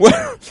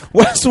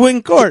 West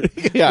Wing Court.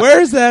 Yeah. Where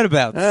is that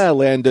about?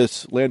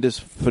 Landis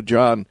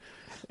Fajan.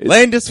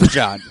 Landis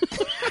Fajan.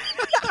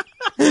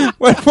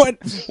 What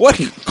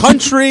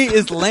country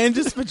is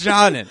Landis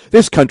Fajan in?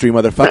 This country,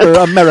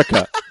 motherfucker,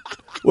 America.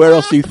 Where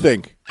else do you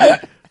think?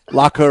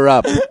 Lock her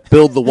up.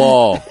 Build the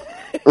wall.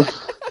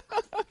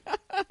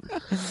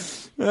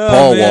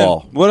 Paul man.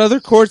 Wall. What other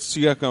courts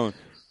you got going?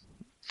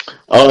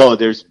 Oh,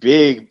 there's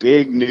big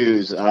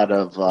news out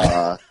of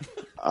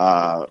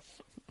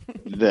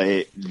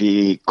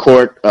the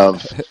court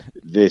of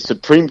the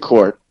Supreme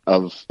Court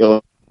of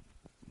Illinois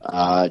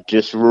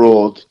just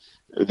ruled.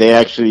 They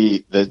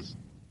actually the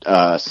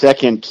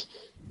second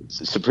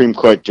Supreme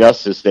Court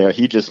justice there.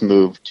 He just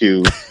moved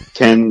to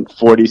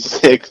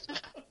 1046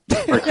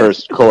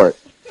 Parkhurst Court.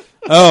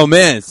 Oh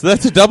man, so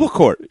that's a double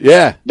court.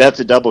 Yeah. That's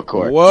a double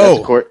court. Whoa.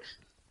 That's court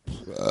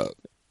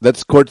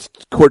That's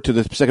court to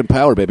the second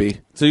power,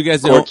 baby. So you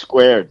guys court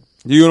squared.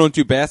 you don't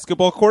do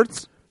basketball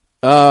courts?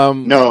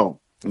 No,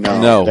 we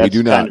that's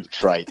do not. Kind of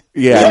trite.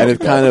 Yeah, and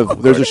it's kind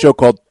of there's a show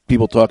called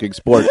People Talking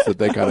Sports that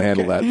they kind of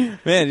handle that. Man,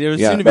 there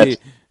Yeah, seem to be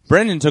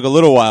Brendan took a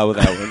little while with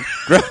that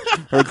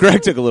one.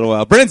 Greg took a little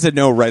while. Brendan said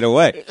no right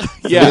away.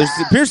 So Yeah. there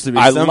appears to be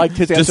I some liked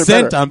his answer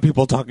dissent better. on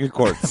people talking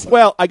courts.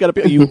 Well, I got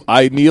to you.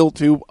 I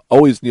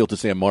always kneel to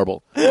Sam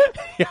Marble.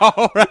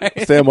 All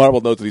right. Sam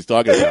Marble knows what he's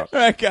talking about.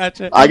 I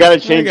gotcha. I got to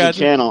change the gotcha.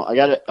 channel. I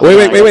got to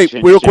Wait,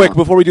 real quick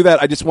before we do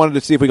that, I just wanted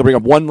to see if we can bring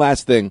up one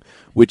last thing,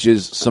 which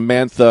is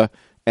Samantha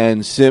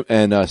and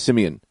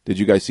Simeon. Did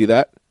you guys see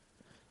that?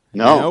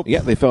 No. Nope. Yeah,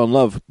 they fell in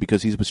love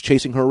because he was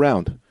chasing her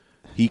around.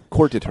 He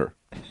courted her.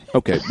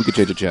 Okay, we could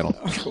change the channel.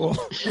 Cool.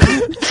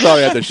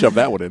 Sorry, I had to shove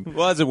that one in.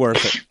 Was it worth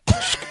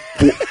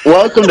it?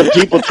 Welcome to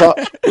people talk.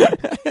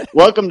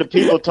 Welcome to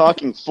people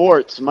talking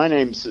forts. My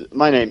name's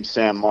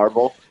Sam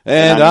Marble,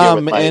 And I'm here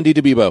I'm with my- Andy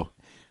DeBebo.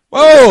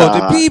 Whoa,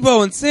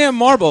 DeBebo and Sam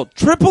Marble,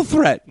 triple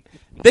threat.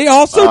 They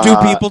also do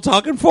people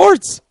talking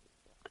forts.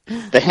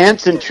 The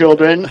Hanson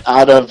children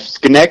out of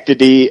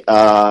Schenectady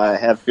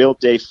have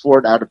built a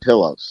fort out of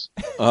pillows.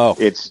 Oh,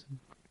 It's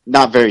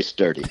not very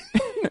sturdy.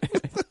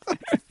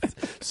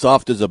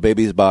 soft as a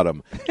baby's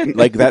bottom,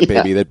 like that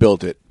baby that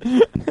built it.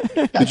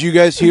 Did you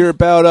guys hear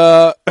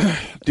about?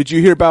 Did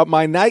you hear about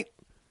my night?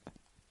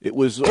 It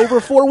was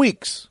over 4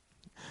 weeks.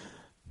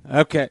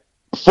 Okay.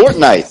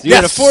 Fortnite. You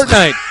had a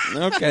fortnight.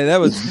 Okay, that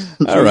was.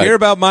 All right. Hear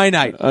about my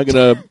night. I'm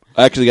gonna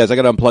actually, guys. I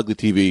gotta unplug the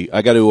TV.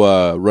 I got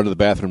to run to the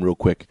bathroom real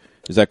quick.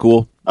 Is that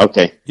cool?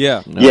 Okay.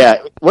 Yeah.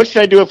 Yeah. What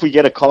should I do if we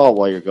get a call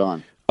while you're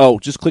gone? Oh,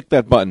 just click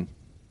that button.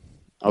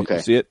 Okay.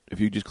 You see it? If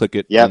you just click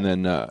it, Yep. and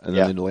then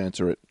Yep. it'll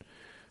answer it.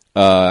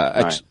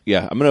 right.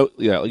 Yeah, I'm gonna.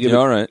 Yeah, I'll give Yeah, it-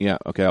 all right. Yeah,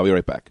 okay. I'll be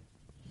right back.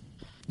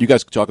 You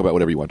guys can talk about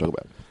whatever you want to talk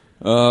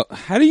about.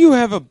 How do you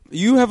have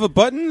a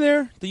button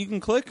there that you can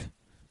click?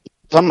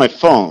 It's on my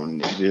phone.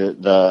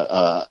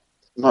 The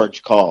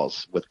merge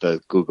calls with the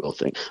Google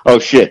thing. Oh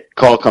shit!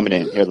 Call coming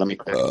in. Here, let me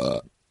click.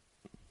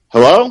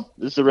 Hello.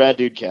 This is the Rad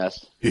Dude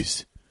Cast.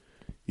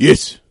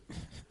 Yes.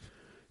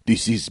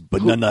 This is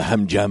Banana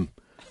Ham Jam,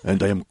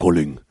 and I am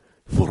calling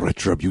for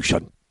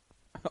retribution.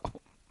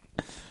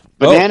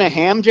 Banana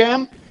Ham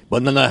Jam.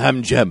 Banana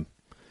Ham Jam,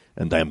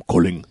 and I am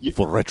calling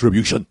for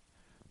retribution.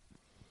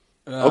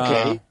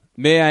 Okay.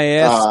 May I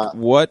ask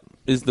what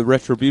is the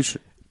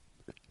retribution?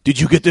 Did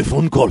you get a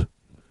phone call?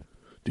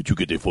 Did you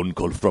get a phone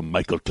call from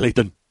Michael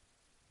Clayton?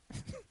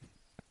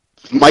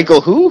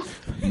 Michael who?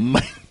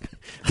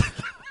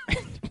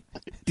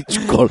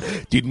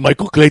 Did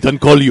Michael Clayton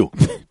call you?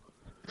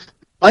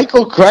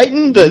 Michael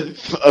Crichton, the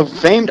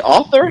famed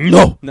author?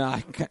 No, Nah,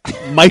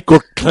 Michael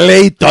I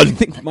Clayton.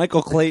 think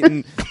Michael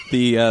Clayton,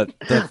 the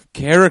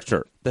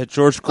character that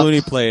George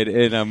Clooney played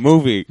in a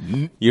movie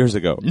years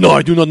ago. No,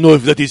 I do not know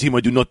if that is him.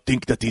 I do not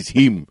think that is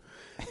him.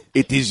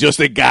 It is just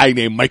a guy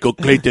named Michael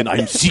Clayton.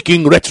 I'm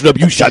seeking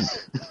retribution.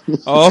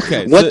 Oh,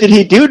 okay. What did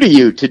he do to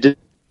you?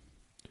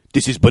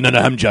 This is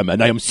Banana Ham Jam,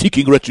 and I am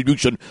seeking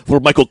retribution for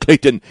Michael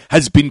Clayton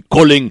has been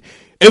calling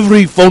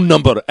every phone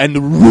number and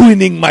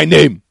ruining my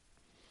name.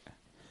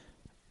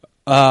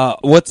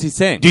 What's he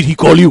saying? Did he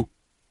call you?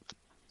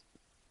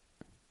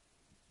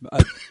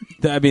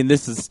 I mean,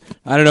 this is.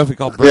 I don't know if he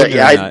called Brendan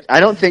or I not.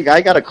 don't think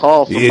I got a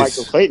call from Yes.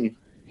 Michael Clayton.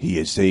 He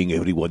is saying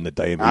everyone that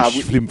I am a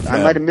flim I might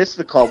have flam. missed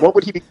the call. What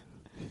would he be?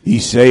 He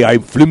say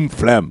I'm flim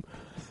flam.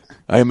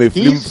 I am a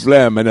flim He's-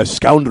 flam and a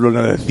scoundrel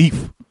and a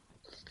thief.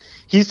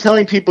 He's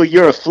telling people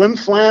you're a flim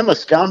flam, a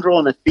scoundrel,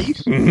 and a thief?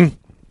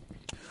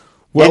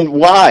 Mm-hmm. And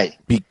why?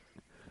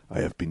 I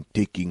have been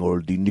taking all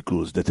the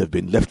nickels that have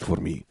been left for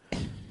me,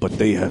 but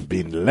they have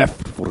been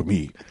left for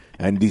me.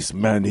 And this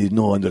man, he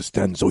no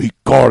understand, so he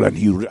call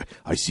and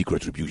I seek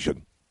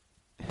retribution.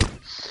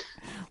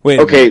 Wait.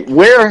 a minute. Okay,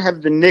 where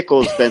have the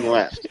nickels been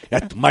left?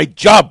 At my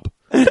job,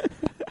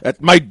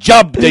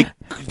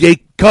 they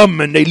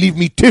come and they leave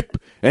me tip,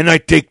 and I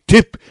take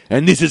tip,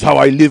 and this is how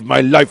I live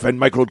my life. And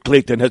Michael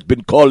Clayton has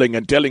been calling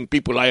and telling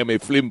people I am a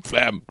flim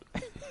flam.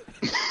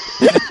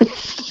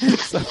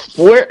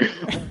 Where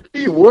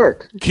do you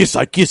work? Kiss,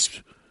 I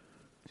kiss.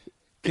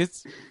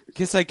 Kiss,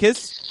 I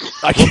kiss.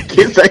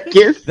 Kiss, I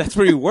kiss? That's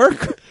where you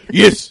work.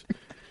 Yes,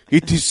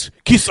 it is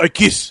kiss, I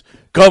kiss.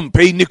 Come,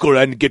 pay nickel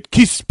and get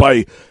kissed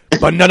by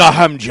Banana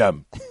Ham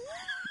Jam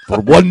for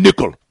 1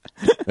 nickel,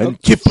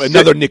 and tip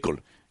another nickel.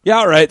 Yeah,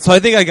 all right. So I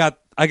think I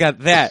got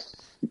that.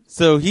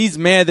 So he's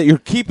mad that you're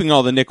keeping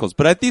all the nickels,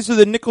 but these are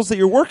the nickels that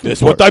you're working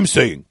That's for. what I'm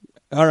saying.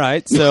 All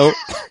right. So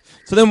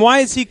then why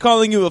is he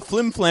calling you a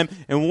flim flam,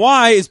 and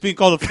why is being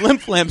called a flim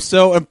flam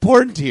so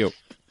important to you?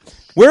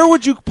 Where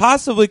would you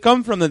possibly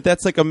come from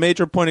that's like a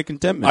major point of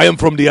contentment? I am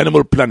from the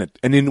animal planet,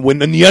 and in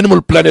the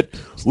animal planet,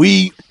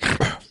 we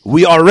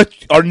are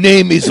our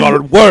name is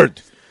our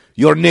word.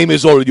 Your name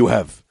is all you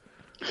have.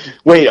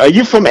 Wait, are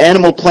you from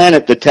Animal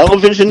Planet, the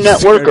television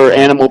network, or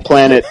Animal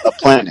Planet, a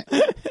planet?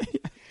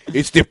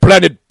 It's the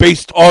planet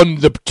based on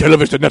the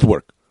television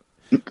network.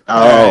 All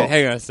Oh, right,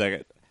 hang on a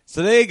second.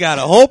 So they got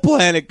a whole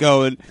planet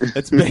going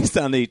that's based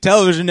on the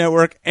television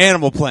network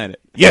Animal Planet.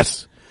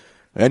 Yes,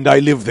 and I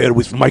live there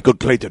with Michael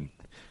Clayton,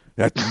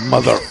 that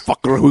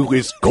motherfucker who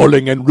is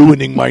calling and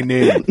ruining my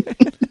name.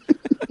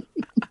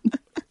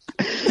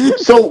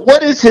 so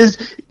what is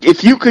his?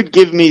 If you could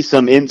give me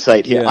some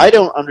insight here, Yeah. I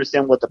don't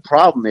understand what the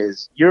problem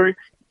is.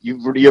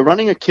 You're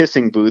running a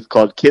kissing booth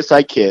called Kiss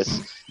I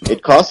Kiss.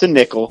 It costs a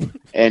nickel,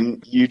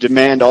 and you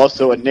demand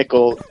also a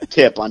nickel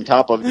tip on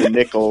top of the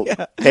nickel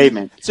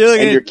payment. So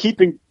you're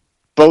keeping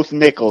both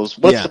nickels.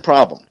 What's the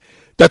problem?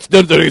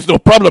 There is no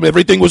problem.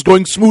 Everything was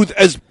going smooth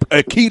as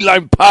a key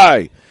lime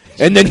pie.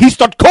 And then he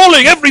started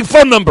calling every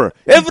phone number,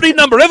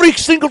 every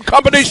single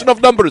combination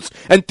of numbers,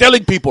 and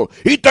telling people,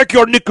 he take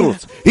your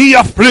nickels, he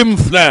a flim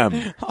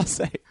flam. I'll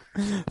say,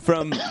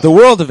 from the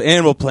world of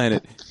Animal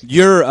Planet,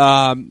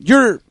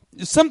 you're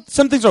some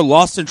things are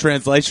lost in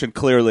translation.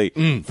 Clearly,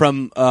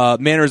 from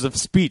manners of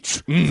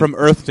speech from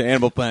Earth to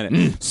Animal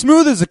Planet.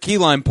 Smooth as a key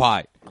lime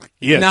pie.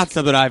 Yes. Not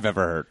something I've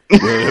ever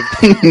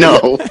heard.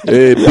 No.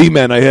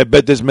 B-man, I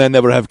bet this man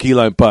never have key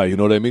lime pie, you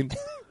know what I mean?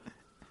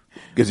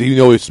 Because you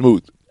know it's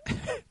smooth.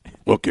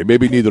 Okay,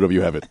 maybe neither of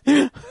you have it.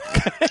 Hey,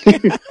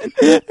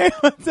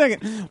 1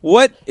 second.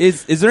 What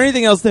is there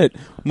anything else that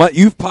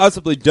you've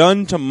possibly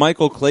done to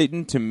Michael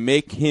Clayton to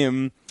make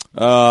him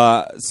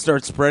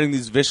start spreading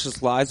these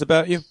vicious lies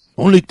about you?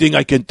 Only thing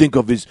I can think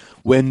of is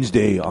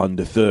Wednesday on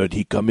the 3rd,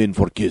 he come in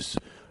for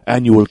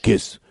annual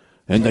kiss.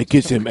 And I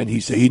kiss him, and he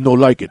say he no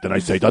like it. And I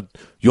say, that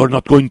you're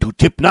not going to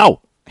tip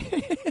now.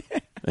 And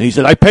he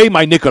said, I pay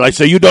my nickel. I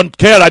say, you don't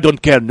care, I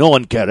don't care. No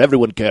one care,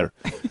 everyone care.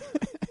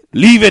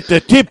 Leave it a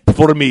tip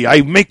for me.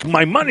 I make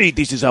my money.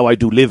 This is how I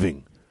do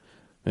living.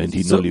 And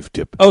he no leave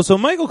tip. Oh, so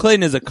Michael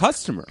Clayton is a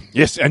customer.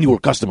 Yes, annual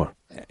customer.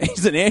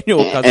 He's an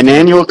annual customer. An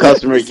annual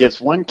customer gets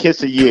one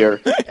kiss a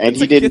year, and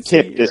he didn't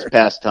tip this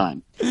past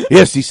time.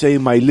 Yes, he say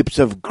my lips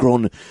have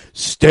grown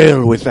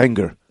stale with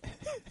anger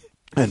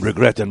and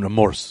regret and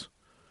remorse.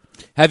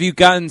 Have you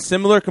gotten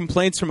similar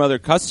complaints from other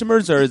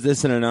customers, or is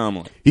this an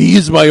anomaly? He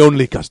is my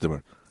only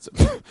customer.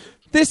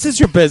 This is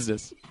your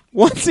business.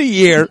 Once a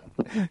year,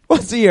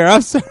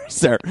 I'm sorry,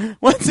 sir.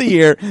 Once a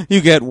year, you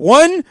get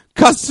one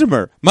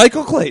customer,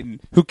 Michael Clayton,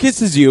 who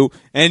kisses you,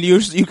 and you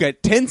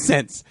get 10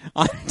 cents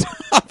on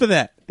top of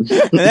that.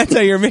 And that's how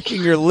you're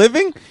making your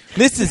living?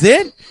 This is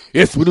it?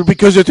 Yes, well,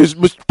 because it is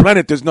Mr.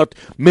 Planet, there's not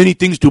many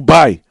things to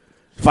buy.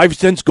 5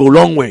 cents go a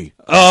long way.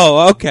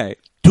 Oh, okay.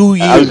 2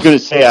 years. I was going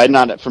to say I'm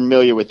not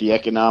familiar with the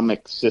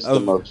economic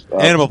system of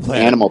Animal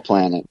Planet. Animal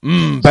Planet.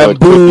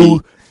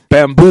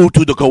 Bamboo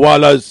to the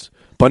koalas,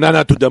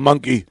 banana to the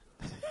monkey.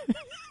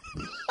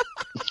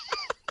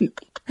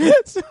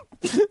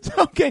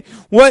 Okay.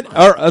 What's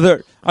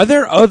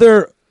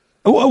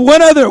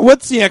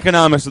the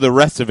economics of the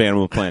rest of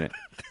Animal Planet?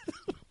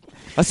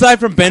 Aside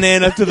from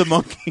banana to the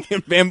monkey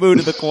and bamboo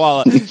to the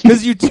koala.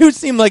 Because you do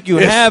seem like you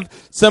have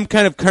some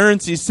kind of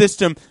currency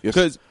system.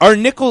 Because our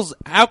nickels,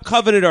 how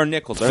coveted are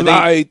nickels?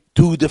 Fly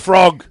to the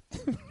frog.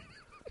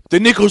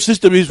 The nickel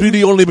system is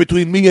really only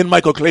between me and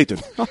Michael Clayton.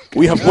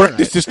 We have worked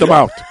this system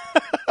out.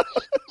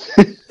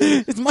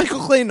 Is Michael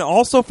Clayton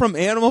also from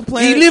Animal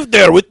Planet? He lived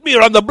there with me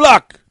on the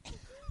block.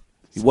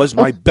 He was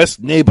my best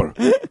neighbor.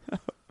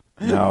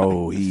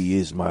 Now he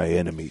is my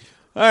enemy.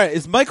 All right,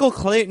 is Michael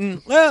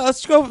Clayton... Well,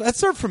 let's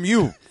start from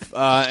you.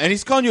 And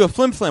he's calling you a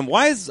flim-flam.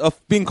 Why is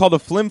being called a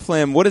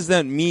flim-flam, what does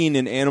that mean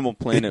in Animal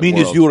Planet It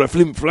means world? you're a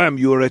flim-flam,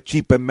 you're a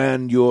cheap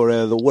man,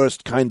 you're the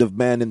worst kind of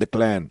man in the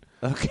clan.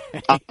 Okay.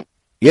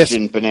 Yes.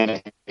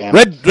 Banana.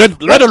 Red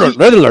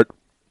alert.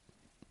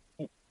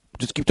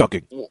 Just keep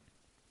talking.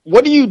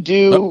 What do you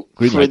do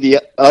green for light. the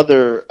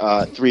other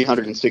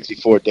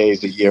 364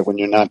 days a year when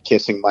you're not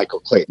kissing Michael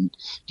Clayton?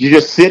 Do you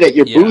just sit at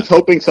your booth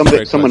hoping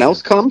someone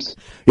else comes?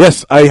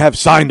 Yes, I have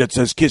sign that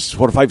says kiss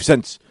for 5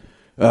 cents.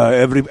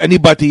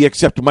 Anybody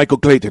except Michael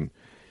Clayton.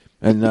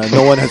 And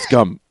no one has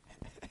come.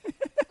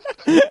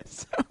 All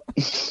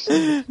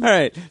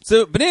right,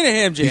 so Banana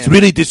Ham Jam. It's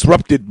really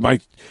disrupted my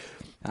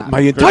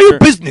entire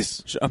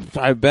business.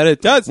 I bet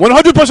it does.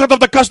 100% of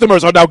the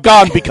customers are now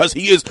gone because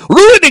he is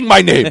ruining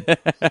my name.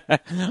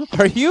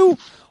 Are you?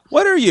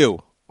 What are you?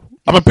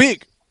 I'm a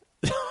pig.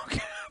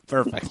 Okay,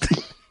 perfect.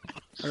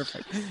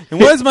 And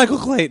what is Michael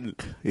Clayton?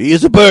 He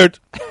is a bird.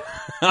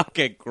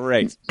 Okay,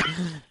 great.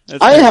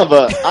 I have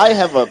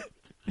an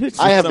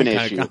Some kind of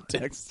issue.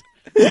 context.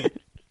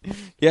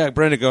 Yeah,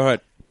 Brenda, go ahead.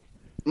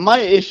 My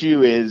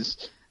issue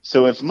is,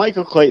 so if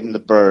Michael Clayton the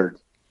bird,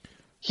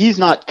 he's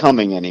not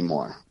coming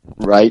anymore,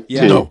 right?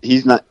 Yeah. No.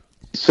 He's not.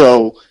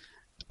 So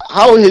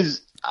how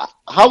is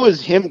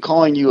him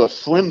calling you a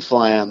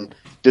flim-flam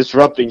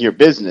disrupting your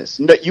business?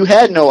 No, you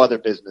had no other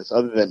business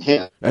other than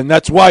him. And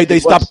that's why they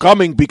stopped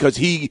coming, because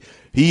he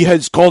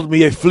has called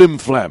me a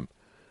flim-flam.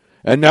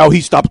 And now he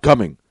stopped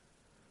coming.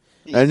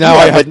 And now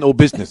I have no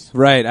business.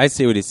 Right, I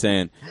see what he's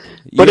saying.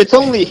 But it's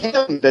only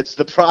him that's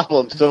the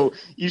problem. So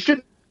you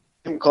shouldn't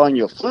him calling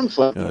you a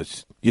flim-flam. You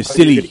You're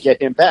silly, going to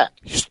get him back.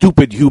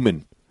 stupid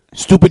human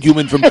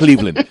from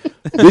Cleveland.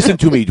 Listen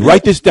to me.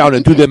 Write this down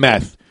and do the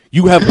math.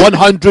 You have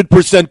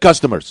 100%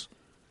 customers.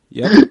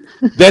 Yep.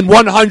 Then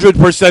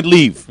 100%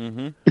 leave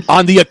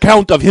on the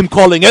account of him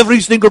calling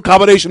every single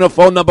combination of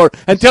phone number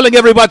and telling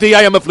everybody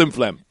I am a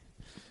flim-flam.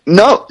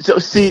 No, so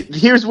see,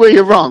 here's where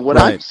you're wrong. What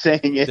Right. I'm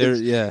saying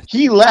is yeah.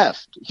 he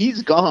left.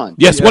 He's gone.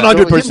 Yes, Yeah.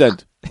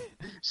 100%.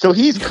 So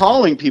he's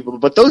calling people,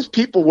 but those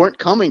people weren't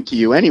coming to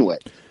you anyway.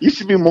 You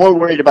should be more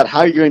worried about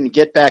how you're going to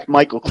get back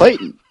Michael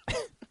Clayton.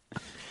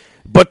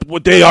 but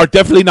they are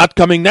definitely not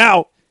coming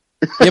now.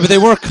 Yeah, but they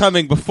weren't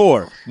coming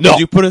before. No. Did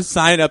you put a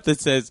sign up that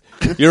says,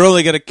 you're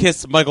only going to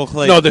kiss Michael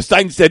Clayton? No, the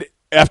sign said,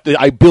 after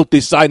I built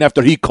this sign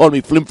after he called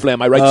me Flim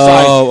Flam, I write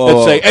signs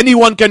that say,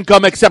 anyone can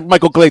come except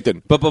Michael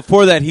Clayton. But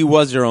before that, he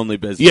was your only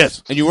business.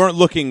 Yes. And you weren't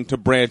looking to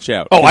branch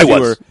out. Oh, 'Cause I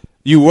was.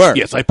 You were?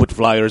 Yes, I put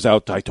flyers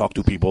out. I talked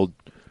to people.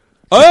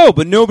 Oh,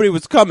 but nobody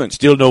was coming.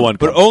 Still no one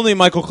But comes. only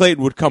Michael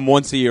Clayton would come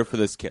once a year for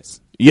this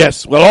kiss.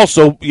 Yes, well,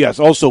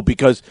 also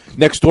because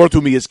next door to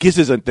me is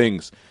Kisses and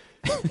Things.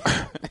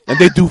 And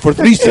they do for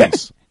 3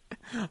 cents.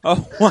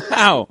 Oh,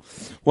 wow.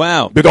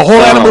 Wow. But the whole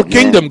animal man.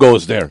 kingdom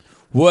goes there.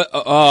 What?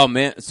 Oh,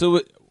 man.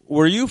 So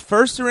were you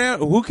first around?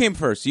 Who came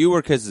first? You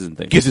or Kisses and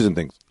Things? Kisses and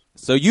Things.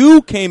 So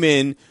you came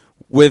in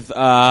with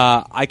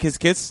I Kiss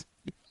Kiss?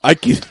 I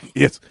kiss,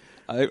 yes.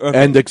 Okay.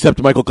 And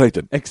except Michael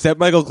Clayton. Except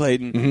Michael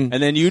Clayton. Mm-hmm.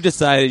 And then you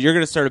decided you're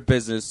going to start a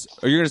business,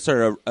 or you're going to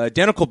start a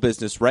identical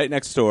business right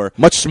next door.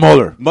 Much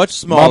smaller. Much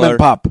smaller. Mom and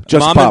pop.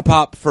 Just Mom pop. and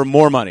pop for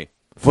more money.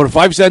 For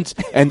 5 cents,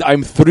 and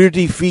I'm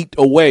 30 feet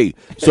away.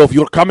 So if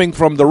you're coming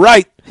from the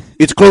right,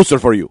 it's closer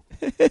for you.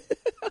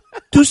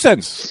 2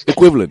 cents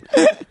equivalent.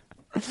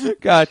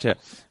 Gotcha.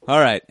 All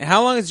right.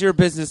 How long has your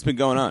business been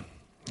going on?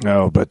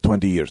 No, but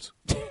 20 years.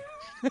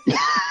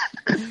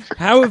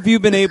 How have you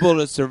been able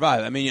to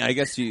survive? I mean, I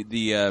guess you've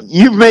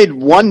You've made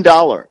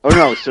 $1. Oh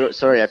no,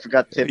 sorry, I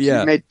forgot tips. Yeah.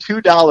 You've made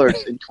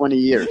 $2 in 20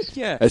 years.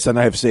 yeah. Yes, and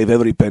I have saved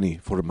every penny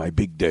for my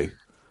big day.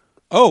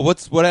 Oh,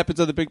 what happens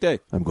on the big day?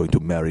 I'm going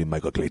to marry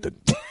Michael Clayton.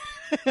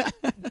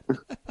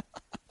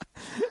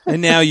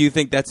 And now you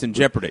think that's in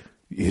jeopardy.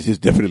 This is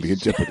definitely in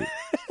jeopardy.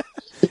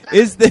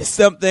 Is this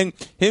something,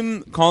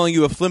 him calling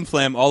you a flim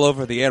flam all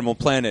over the animal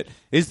planet,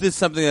 is this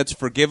something that's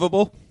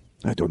forgivable?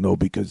 I don't know,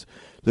 because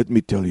let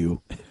me tell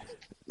you,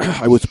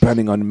 I was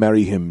planning on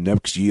marry him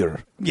next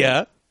year.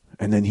 Yeah.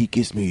 And then he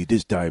kissed me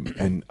this time,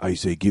 and I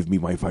say, give me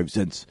my 5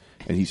 cents.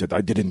 And he said,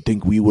 I didn't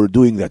think we were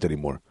doing that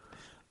anymore.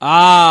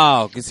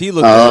 Oh, because he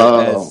looked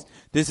at it as,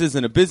 this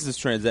isn't a business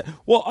transaction.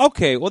 Well,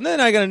 okay. Well,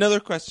 then I got another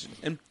question.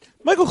 And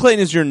Michael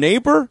Clayton is your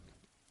neighbor?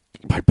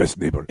 My best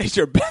neighbor. He's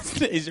your best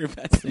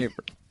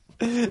neighbor.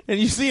 And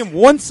you see him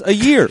once a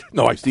year.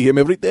 No, I see him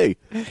every day.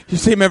 You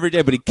see him every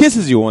day, but he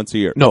kisses you once a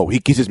year. No, he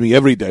kisses me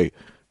every day.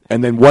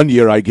 And then 1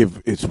 year I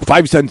give, it's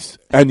 5 cents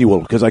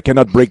annual, because I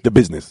cannot break the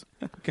business.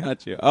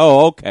 Got you.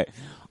 Oh, okay.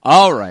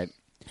 All right.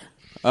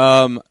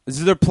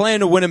 Is there a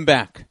plan to win him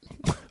back?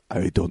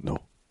 I don't know.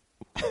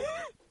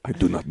 I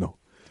do not know.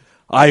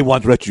 I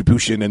want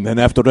retribution, and then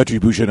after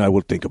retribution, I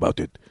will think about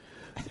it.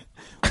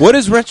 What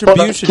is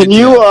retribution? Can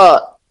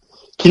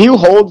you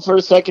hold for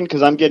a second?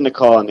 Because I'm getting a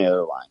call on the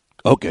other line.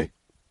 Okay.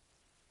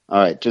 All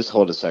right, just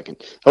hold a second.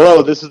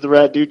 Hello, this is the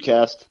Rad Dude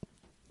Cast.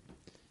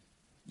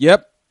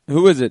 Yep.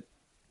 Who is it?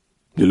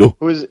 Hello?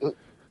 Who is it?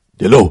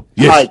 Hello?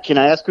 Yes. Hi, can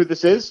I ask who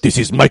this is? This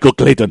is Michael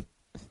Clayton.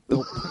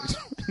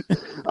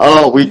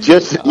 Oh, we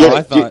just... Yeah,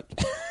 I thought.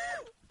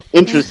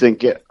 Interesting.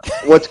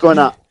 What's going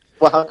on?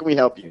 Well, how can we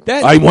help you?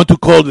 I want to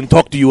call and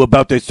talk to you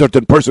about a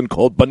certain person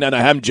called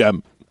Banana Ham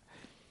Jam.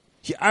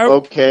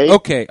 Okay.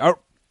 Okay. Are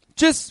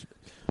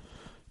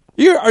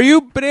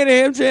you Banana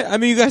Ham Jam? I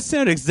mean, you guys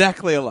sound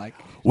exactly alike.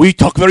 We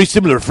talk very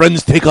similar.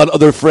 Friends take on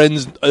other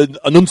friends'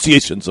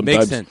 enunciation sometimes.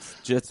 Makes sense.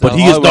 Just, But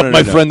he all I is not wanted my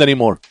to know. friend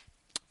anymore.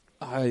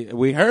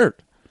 We heard.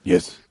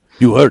 Yes,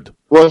 you heard.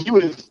 Well,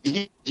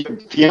 he's your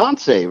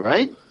fiance,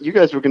 right? You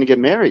guys were going to get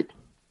married.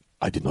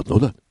 I did not know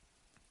that.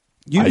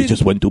 You I didn't-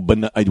 just went to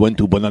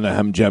Banana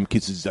Ham Jam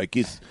Kisses I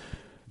Kiss,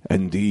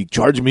 and he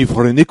charged me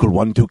for a nickel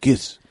 1 to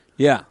kiss.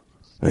 Yeah.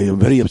 I am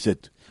very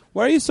upset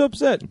Why are you so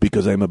upset?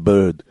 because I'm a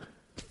bird,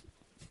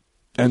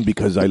 and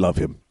because I love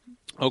him.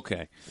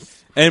 Okay.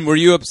 And were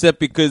you upset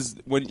because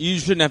when you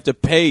shouldn't have to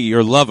pay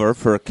your lover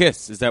for a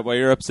kiss? Is that why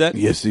you're upset?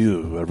 Yes,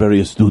 you are very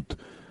astute,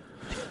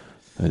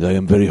 and I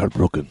am very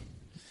heartbroken.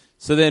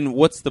 So then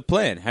what's the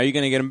plan? How are you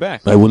going to get him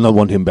back? I will not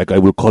want him back. I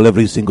will call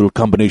every single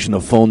combination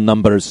of phone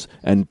numbers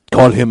and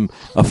call him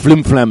a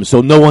flim flam,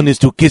 so no one is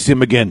to kiss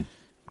him again,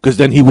 because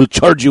then he will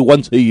charge you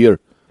once a year.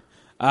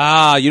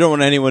 You don't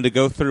want anyone to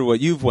go through what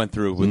you've went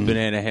through with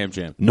Banana Ham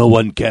Jam. No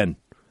one can.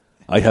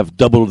 I have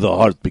double the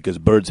heart because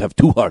birds have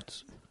 2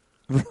 hearts.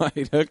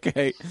 Right,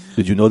 okay.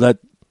 Did you know that?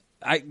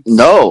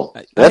 No,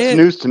 that's had-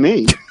 news to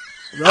me.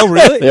 Oh,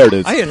 really? There it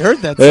is. I had heard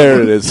that There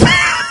somewhere. it is.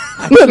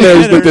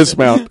 There's the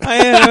dismount.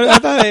 I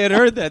thought I had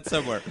heard that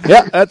somewhere.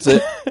 Yeah, that's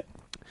it.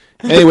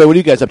 Anyway, what are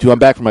you guys up to? I'm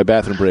back from my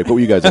bathroom break. What were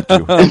you guys up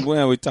to?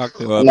 Well, we talked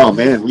to Oh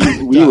man,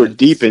 we were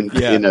deep in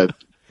a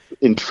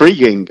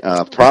intriguing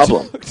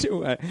problem.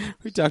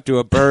 we talked to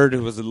a bird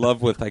who was in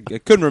love with. I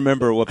couldn't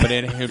remember what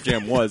Banana Ham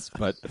Jam was,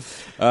 but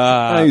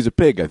He's a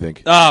pig, I think.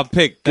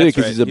 pig. That's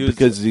right.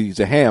 Because he's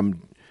a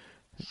ham.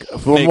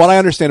 From Makes- what I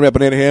understand about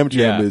Banana Ham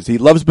Jam Yeah. is he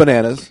loves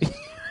bananas.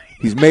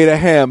 He's made a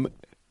ham,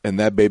 and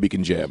that baby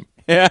can jam.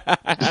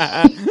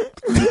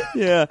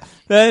 yeah,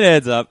 that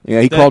adds up.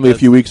 Yeah, he That called me a does-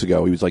 few weeks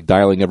ago. He was like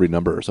dialing every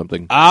number or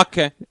something.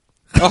 Okay.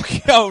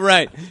 Okay. Oh,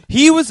 right.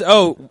 He was.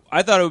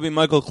 I thought it would be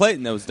Michael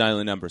Clayton that was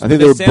dialing numbers. I think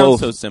They they were sound both.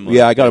 so similar.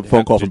 Yeah, I got a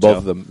phone How call could from you both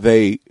of tell? them.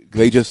 They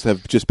They just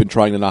have been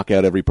trying to knock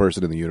out every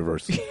person in the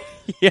universe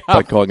Yeah.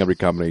 by calling every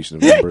combination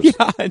of numbers.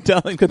 Yeah, and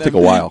telling Could them take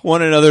a while.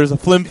 one another's a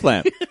flim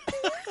flam.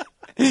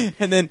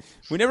 And then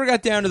we never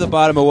got down to the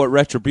bottom of what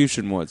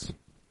retribution was.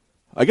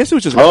 I guess it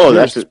was just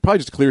probably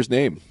just Clear's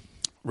name.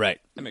 Right.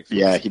 That makes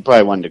Yeah, he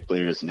probably wanted to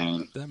clear his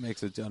name. That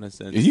makes a ton of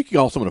sense. If you can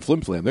call someone a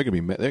flim flam, they're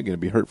gonna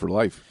be hurt for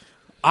life.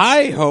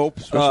 I hope,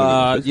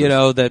 Especially you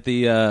know, that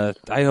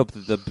I hope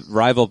that the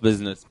rival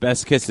business,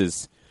 Best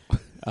Kisses,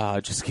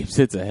 just keeps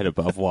its head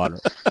above water.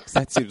 'Cause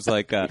that seems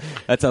like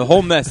that's a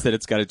whole mess that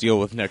it's got to deal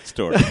with next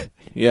door.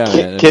 Yeah,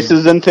 man.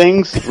 Kisses and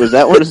things? Was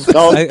that what it's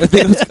called? I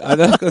think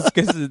it was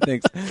Kisses and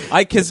Things.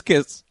 I kiss.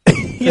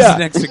 Yeah.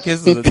 Next to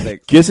Kisses and Things.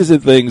 Kisses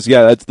and things.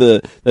 Yeah, that's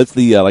the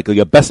like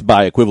a Best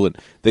Buy equivalent.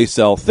 They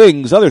sell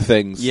things, other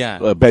things, Yeah.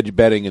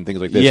 bedding and things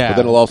like this. Yeah, But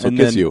then it'll also and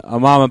kiss then you. A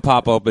mom and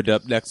pop opened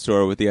up next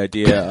door with the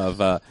idea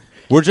of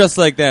we're just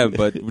like them,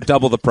 but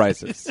double the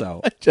prices.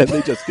 So And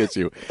they just kiss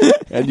you,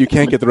 and you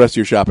can't get the rest of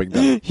your shopping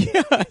done.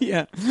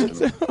 yeah.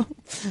 So,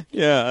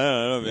 yeah, I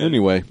don't know, man.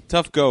 Anyway,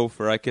 Tough go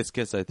for I Kiss,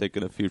 I think,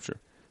 in the future.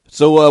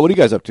 so what are you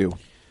guys up to?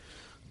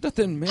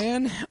 Nothing,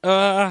 man.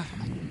 Let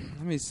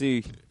me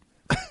see.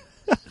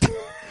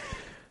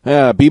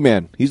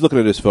 B-Man. He's looking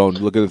at his phone,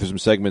 looking through some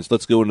segments.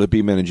 Let's go into the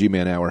B-Man and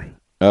G-Man hour.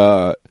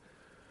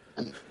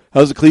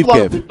 How's the Cleve How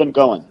long have Cave? we been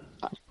going?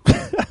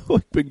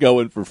 We've been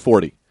going for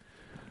 40.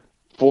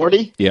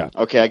 40? Yeah.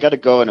 Okay, I got to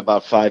go in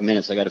about 5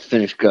 minutes. I got to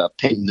finish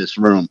painting this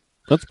room.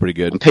 That's pretty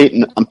good.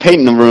 I'm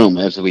painting the room,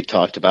 as we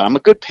talked about. I'm a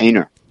good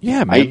painter.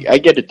 Yeah, man. I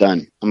get it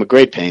done. I'm a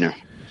great painter.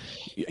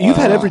 You've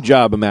had every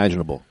job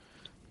imaginable.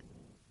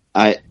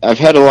 I've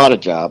had a lot of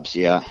jobs,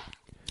 yeah.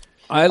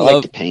 I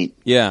like to paint.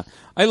 Yeah,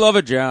 I love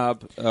a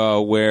job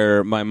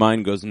where my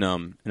mind goes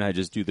numb and I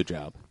just do the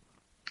job.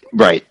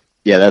 Right.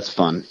 Yeah, that's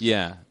fun.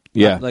 Yeah.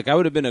 Yeah. Like I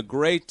would have been a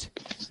great.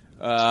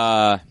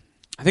 I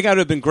think I would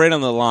have been great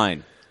on the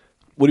line.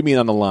 What do you mean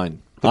on the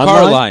line? The On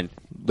car line.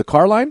 The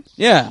car line?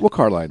 Yeah. What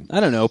car line? I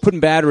don't know.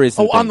 Putting batteries.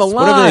 In on the things.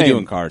 line. Whatever they do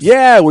in cars.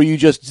 Yeah, where you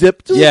just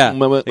zip. Yeah.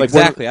 Like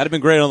exactly. I'd have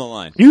been great on the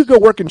line. You could go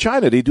work in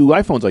China. They do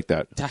iPhones like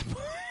that.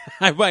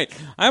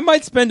 I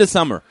might spend a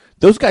summer.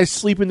 Those guys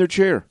sleep in their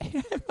chair.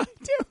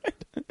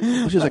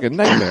 Which is like a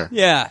nightmare.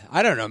 Yeah,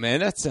 I don't know, man.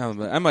 That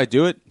sounds. I might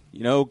do it.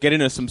 You know, get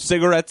into some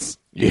cigarettes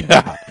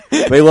Yeah.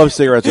 They love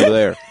cigarettes over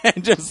there.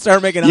 and just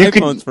start making You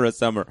iPhones for a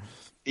summer.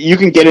 You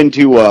can get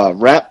into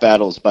rap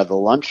battles by the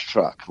lunch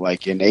truck,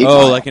 like in 8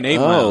 Oh, Mile. like an 8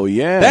 Mile. Oh,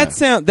 yeah.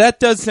 That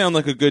does sound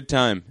like a good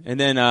time. And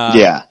then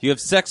Yeah. you have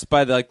sex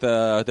by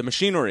the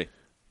machinery.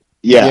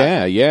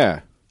 Yeah.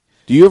 Yeah.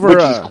 Do you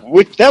ever...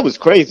 Which that was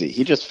crazy.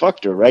 He just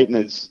fucked her right in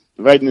his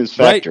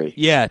factory. Right?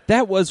 Yeah,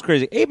 that was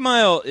crazy. 8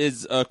 Mile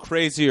is a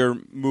crazier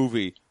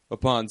movie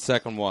upon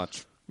second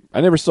watch.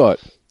 I never saw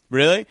it.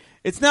 Really?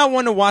 It's not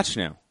one to watch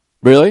now.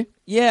 Really?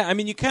 Yeah, I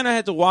mean, you kind of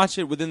had to watch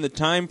it within the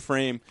time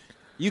frame.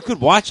 You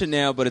could watch it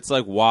now, but it's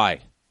like, why?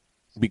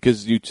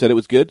 Because you said it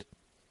was good?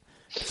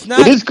 It's not.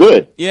 It is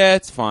good. Yeah,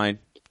 it's fine.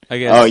 I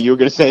guess. Oh, you were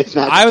going to say it's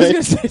not I was good?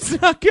 going to say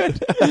it's not good,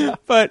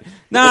 but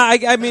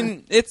I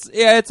mean,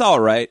 it's all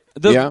right.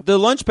 The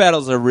lunch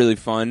battles are really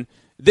fun.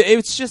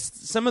 It's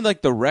just some of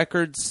like the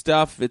record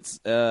stuff. It's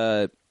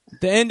the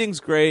ending's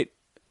great,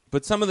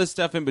 but some of the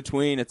stuff in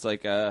between, it's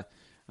like I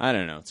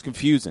don't know. It's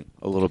confusing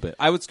a little bit.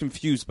 I was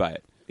confused by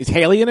it. Is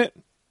Haley in it?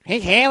 Hey,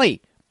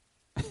 Haley.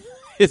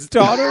 His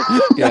daughter?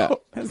 Yeah.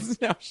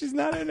 No, she's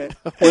not in it.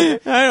 I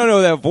don't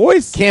know that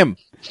voice. Kim.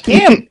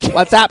 Kim,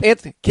 what's up?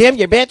 It's Kim,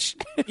 you bitch.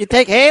 You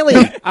take Haley.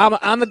 I'm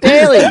on the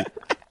daily.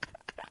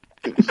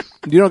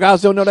 You know,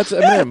 guys don't know that's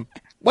Eminem.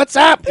 What's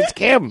up? It's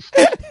Kim.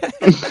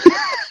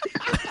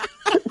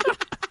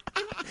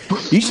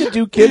 You should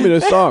do Kim in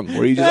a song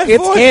where you just...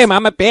 It's Kim.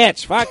 I'm a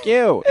bitch. Fuck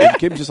you. And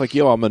Kim's just like,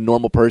 yo, I'm a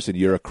normal person.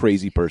 You're a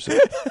crazy person.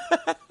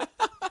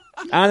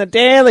 On the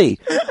daily.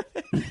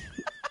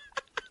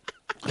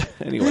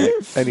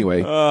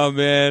 Anyway. Oh,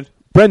 man.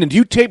 Brendan, do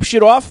you tape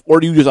shit off or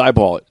do you just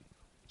eyeball it?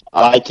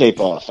 I tape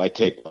off.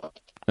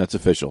 That's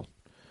official.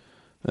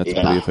 That's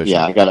pretty official.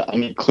 Yeah, I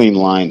need clean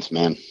lines,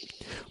 man.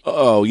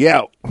 Oh,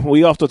 yeah.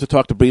 We also have to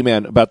talk to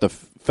B-Man about the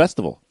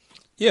festival.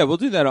 Yeah, we'll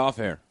do that off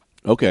air.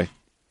 Okay.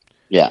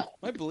 Yeah,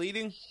 Am I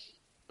bleeding?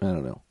 I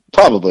don't know.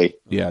 probably.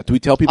 Yeah. Do we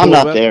tell people I'm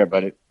not about there,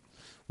 but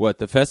What,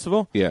 the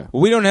festival? Yeah.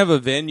 Well, we don't have a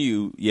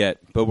venue yet,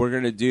 but we're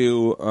going to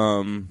do,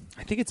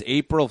 I think it's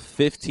April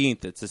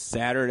 15th. It's a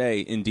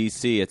Saturday in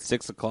D.C. at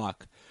 6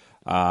 o'clock.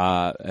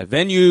 A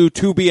venue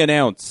to be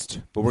announced,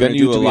 but we're going to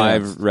Venue do a to be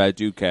live announced.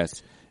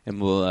 Radcast, and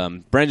we'll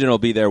Brendan will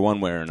be there one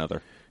way or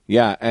another.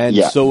 Yeah, and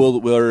so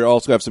we'll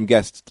also have some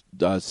guests,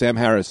 Sam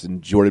Harris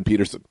and Jordan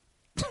Peterson.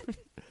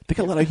 They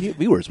got a lot of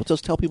viewers. Let's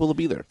just tell people to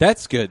be there.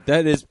 That's good.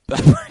 That is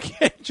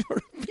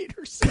Jordan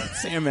Peterson,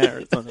 Sam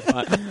Harris on the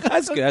pod.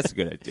 That's good. That's a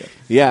good idea.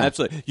 Yeah.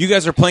 Absolutely. You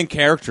guys are playing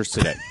characters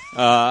today.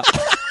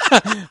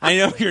 I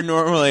know you're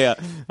normally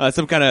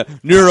some kind of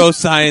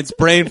neuroscience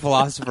brain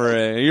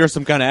philosopher. You're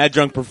some kind of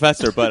adjunct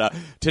professor, but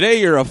today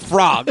you're a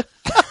frog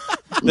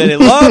that it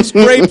loves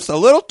grapes a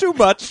little too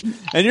much,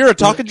 and you're a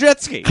talking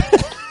jet ski.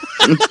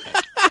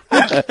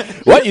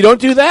 What? You don't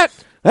do that?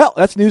 Well,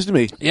 that's news to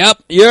me.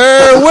 Yep, you're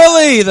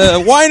Willie,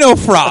 the wino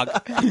frog,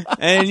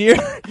 and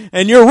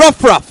you're Ruff,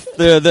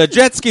 the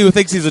jet ski who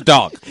thinks he's a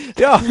dog.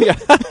 Yeah.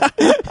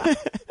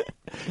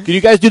 Can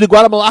you guys do the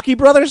Guatemalaki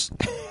brothers?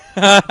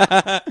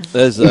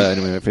 That's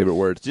anyway my favorite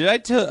words. Did I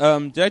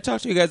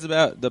talk to you guys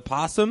about the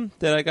possum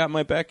that I got in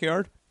my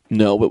backyard?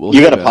 No, but we'll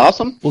You hear got a about it.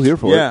 possum? We'll hear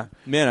for it. Yeah,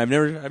 man, I've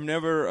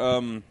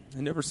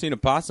never seen a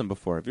possum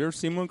before. Have you ever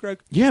seen one, Greg?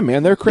 Yeah,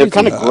 man, they're crazy.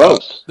 They're kind of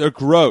gross. They're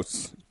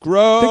gross. They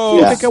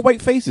got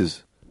white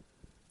faces.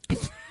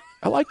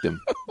 I like them.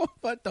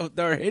 But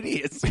they're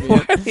hideous.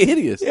 Why are they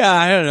hideous? Yeah,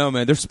 I don't know,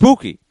 man. They're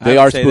spooky. They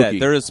I would are say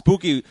that.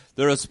 spooky.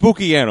 They're a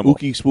spooky animal.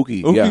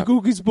 Spooky. Ookie Yeah.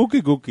 gookie,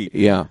 spooky gookie.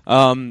 Yeah.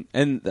 And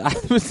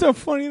it was so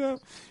funny though.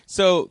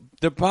 So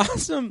the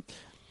possum,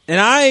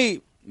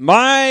 and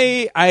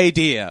my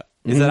idea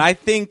is that I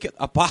think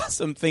a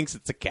possum thinks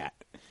it's a cat.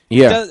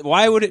 Yeah.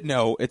 Why would it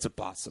know it's a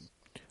possum?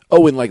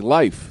 Oh, in like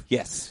life.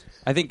 Yes,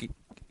 I think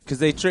because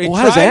they Well,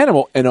 how does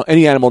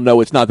any animal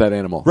know it's not that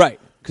animal? right?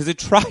 Because it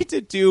tried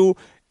to do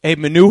a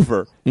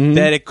maneuver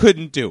that it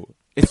couldn't do.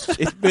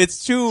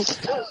 It's too.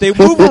 They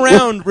move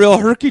around real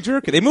herky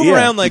jerky. They move Yeah.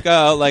 around like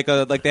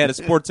they had a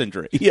sports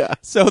injury. Yeah.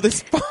 So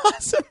this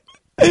possum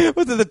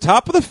was at the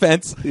top of the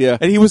fence. Yeah.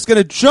 And he was going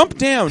to jump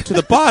down to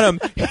the bottom.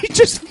 He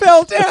just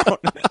fell down.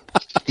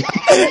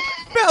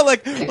 Fell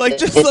like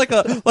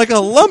a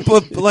lump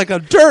of like a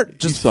dirt.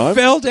 Just saw him?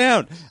 fell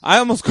down. I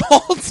almost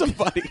called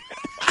somebody.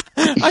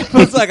 I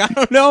was like, I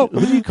don't know.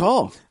 Who do you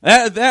call?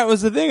 That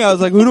was the thing. I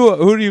was like,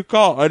 who do you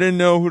call? I didn't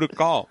know who to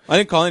call. I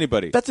didn't call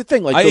anybody. That's the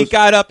thing. Like I those-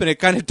 got up and it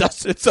kind of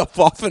dusted itself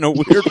off in a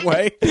weird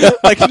way,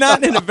 like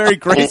not in a very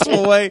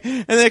graceful way,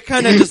 and then it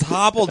kind of just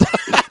hobbled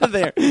out of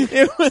there.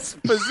 It was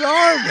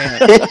bizarre,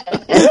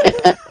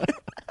 man.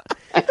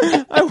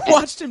 I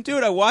watched him do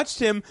it. I watched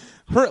him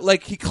hurt.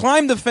 Like he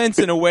climbed the fence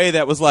in a way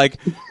that was like,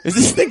 "Is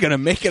this thing gonna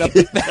make it up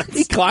the fence?"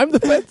 He climbed the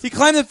fence. He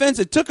climbed the fence.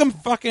 It took him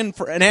fucking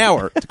for an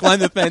hour to climb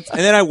the fence, and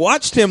then I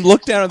watched him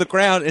look down on the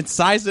ground and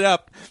size it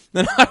up.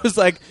 Then I was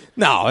like,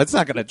 "No, it's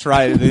not going to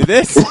try to do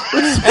this," and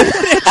then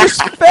it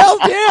just fell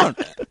down.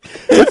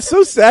 What's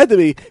so sad to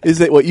me is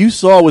that what you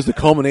saw was the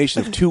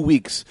culmination of 2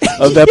 weeks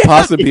of that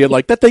possum being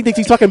like, that thing thinks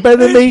he's fucking better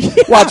than me.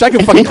 Watch, I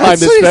can fucking climb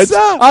That's this what he fence.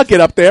 saw. I'll get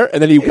up there.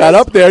 And then he got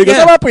up there. He goes,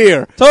 Yeah. I'm up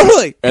here.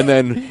 Totally. And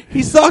then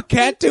He saw a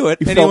cat do it,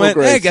 and he fell went,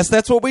 from "Hey, I grace. guess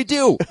that's what we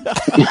do."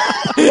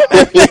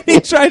 And then he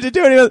tried to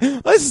do it. He goes,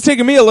 "Well, this is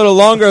taking me a little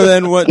longer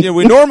than what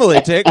we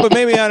normally take, but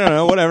maybe I don't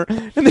know, whatever."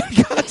 And then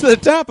he got to the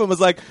top and was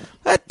like,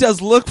 "That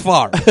does look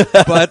far,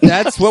 but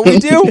that's what we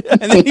do."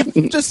 And then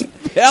he just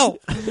fell.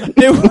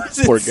 It was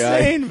Poor guy.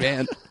 insane,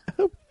 man.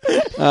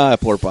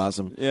 poor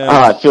possum. Yeah.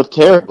 I feel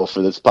terrible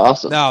for this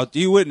possum. No,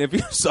 you wouldn't if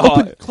you saw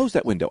it. Close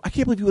that window. I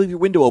can't believe you leave your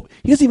window open.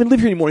 He doesn't even live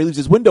here anymore. He leaves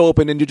his window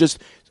open and you're just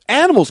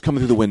animals coming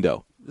through the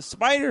window. The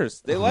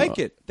spiders, they like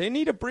it. They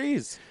need a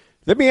breeze.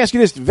 Let me ask you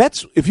this: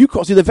 vets, if you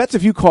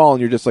call and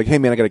you're just like, "Hey,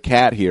 man, I got a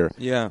cat here,"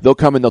 Yeah. they'll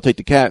come and they'll take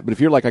the cat. But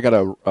if you're like, "I got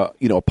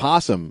a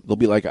possum," they'll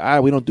be like,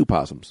 we don't do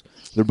possums.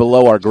 They're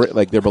below our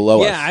they're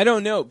below us. Yeah, I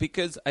don't know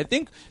because I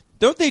think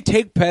don't they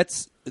take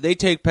pets? They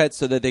take pets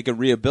so that they can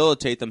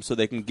rehabilitate them, so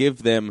they can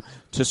give them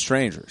to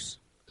strangers.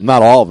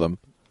 Not all of them.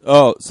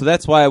 Oh, so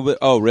that's why.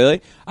 Oh,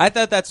 really? I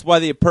thought that's why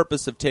the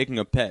purpose of taking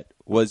a pet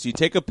was you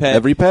take a pet,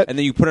 Every pet? and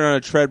then you put it on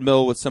a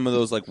treadmill with some of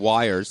those like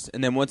wires,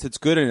 and then once it's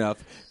good enough,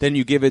 then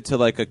you give it to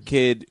like a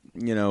kid,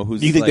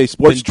 who's You think like, they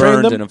sports been train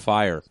burned them? in a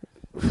fire.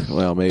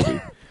 Well,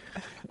 maybe.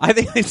 I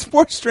think they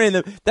sports train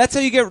them. That's how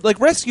you get like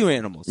rescue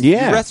animals.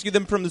 Yeah. You rescue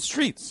them from the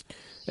streets.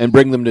 And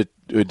bring them to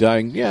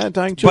dying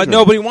children. But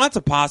nobody wants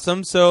a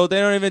possum, so they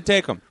don't even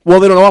take them. Well,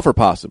 they don't offer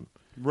possum.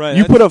 Right.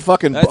 You put a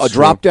fucking that's true.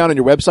 drop down on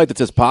your website that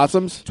says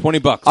possums.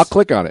 $20. I'll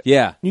click on it.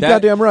 Yeah, you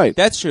goddamn right.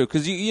 That's true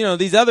because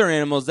these other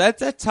animals,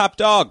 that's top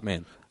dog,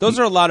 man. Those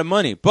are a lot of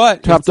money,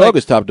 but Top it's dog like,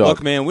 is top dog.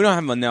 Look, man, we don't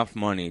have enough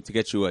money to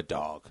get you a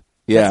dog.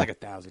 Yeah. That's like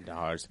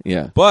 $1,000.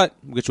 Yeah. but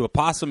we'll get you a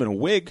possum and a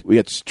wig. We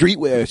got street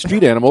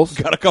animals.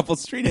 Got a couple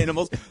street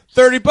animals,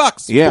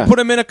 $30. Yeah. We'll put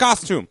them in a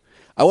costume.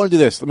 I want to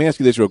do this. Let me ask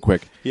you this real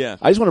quick. Yeah.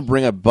 I just want to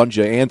bring a bunch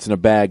of ants in a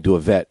bag to a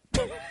vet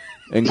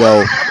and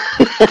go,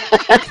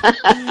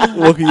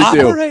 what can you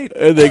do? Operate.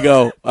 And they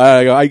go,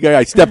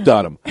 I stepped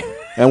on him.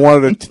 And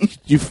wanted to,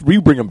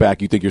 you bring them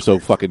back. You think you're so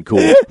fucking cool.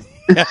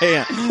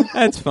 yeah,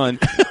 that's fun.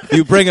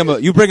 You bring him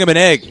an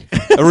egg,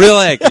 a real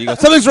egg. And you go,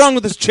 something's wrong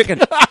with this chicken.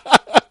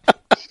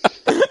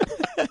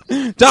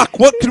 Doc,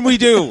 what can we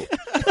do?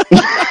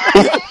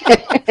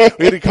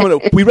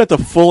 We rent the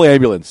full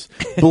ambulance,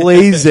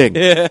 blazing,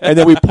 and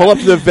then we pull up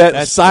to the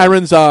vet,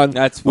 sirens on,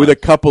 That's fun. with a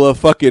couple of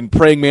fucking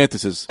praying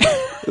mantises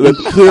that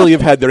clearly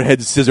have had their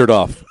heads scissored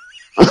off.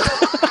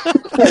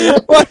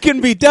 What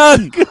can be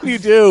done? What can you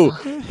do?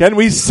 Can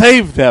we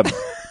save them?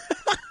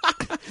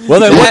 Well,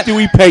 then, what do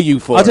we pay you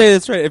for? I'll tell you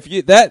this right.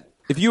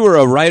 If you were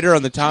a writer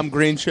on the Tom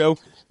Green show,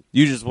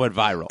 you just went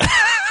viral.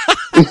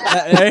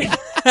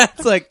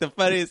 That's like the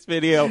funniest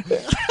video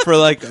for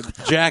like a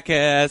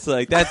jackass.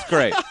 Like that's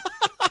great.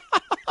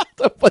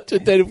 a bunch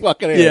of dead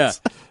fucking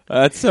ants. Yeah,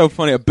 that's so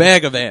funny. A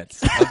bag of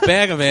ants. A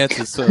bag of ants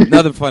is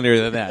nothing funnier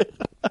than that.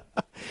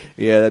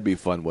 Yeah, that'd be a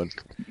fun one.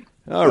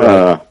 All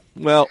right.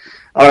 Well,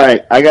 All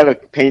right, I got to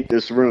paint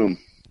this room.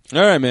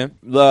 All right, man.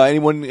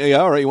 anyone? Yeah,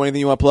 all right. You want anything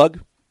you want to plug?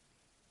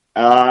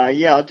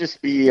 Yeah, I'll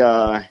just be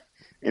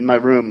in my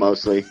room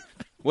mostly.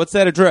 What's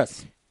that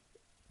address?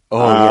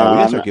 Oh, yeah. We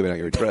gotta start giving out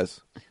your address.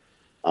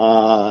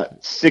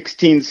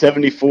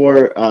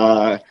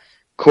 1674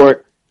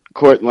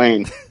 Court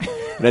Lane.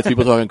 That's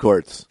people talking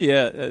courts.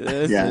 Yeah.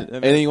 Yeah.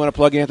 Anything you want to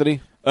plug,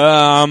 Anthony?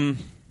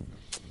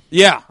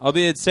 Yeah, I'll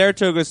be at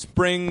Saratoga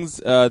Springs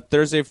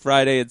Thursday,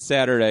 Friday, and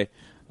Saturday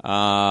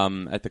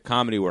at the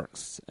Comedy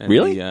Works. And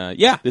Really?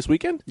 Yeah. This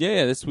weekend?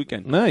 Yeah, this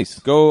weekend. Nice.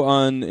 Go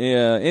on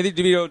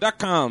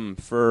AnthonyDeVito.com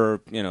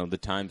for, the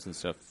times and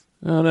stuff.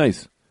 Oh,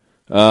 nice.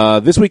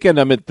 This weekend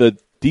I'm at the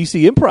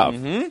DC Improv.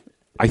 Mm-hmm.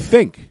 I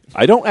think.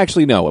 I don't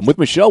actually know. I'm with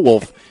Michelle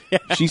Wolf.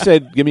 She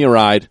said, give me a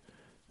ride.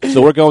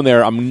 So we're going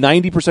there. I'm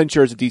 90%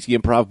 sure it's a DC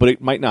Improv, but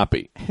it might not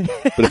be.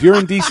 But if you're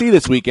in DC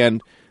this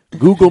weekend,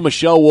 Google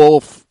Michelle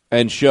Wolf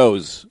and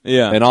shows,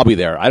 and I'll be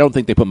there. I don't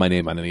think they put my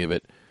name on any of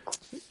it.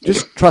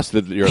 Just trust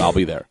that I'll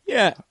be there.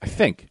 Yeah. I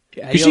think.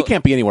 Because she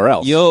can't be anywhere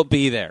else. You'll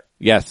be there.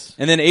 Yes.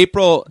 And then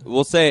April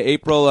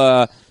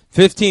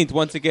 15th,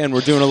 once again,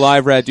 we're doing a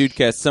live Rad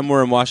Dudecast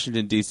somewhere in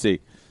Washington, D.C.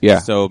 Yeah.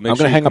 So make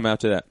sure you come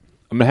out to that.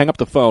 I'm going to hang up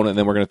the phone, and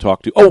then we're going to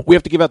talk to... Oh, we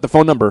have to give out the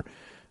phone number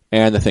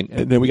and the thing.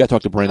 And then we got to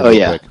talk to Brandon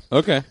real quick.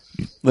 Okay.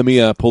 Let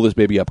me pull this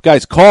baby up.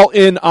 Guys, call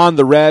in on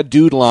the Rad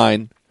Dude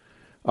line.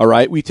 All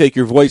right? We take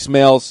your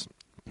voicemails.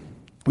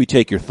 We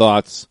take your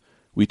thoughts.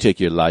 We take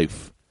your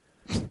life.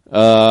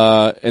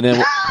 And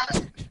then...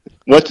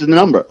 What's the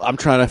number? I'm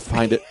trying to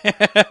find it. Here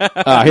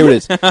it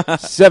is.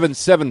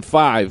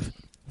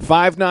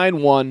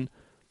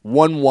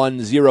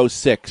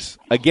 775-591-1106.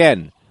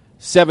 Again,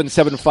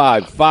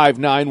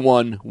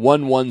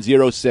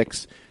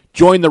 775-591-1106.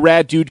 Join the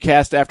Rad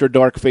Dudecast After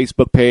Dark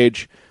Facebook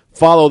page.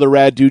 Follow the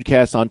Rad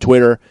Dudecast on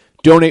Twitter.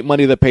 Donate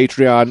money to the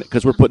Patreon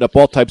because we're putting up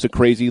all types of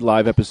crazy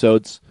live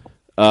episodes.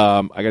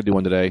 I got to do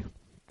one today.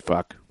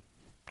 Fuck.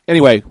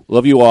 Anyway,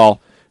 love you all.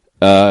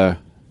 Hi,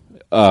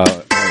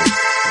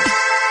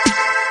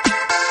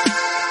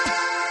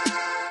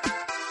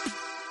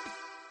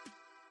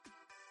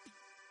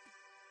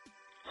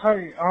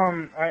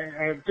 I'm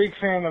a big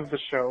fan of the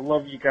show.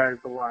 Love you guys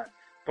a lot.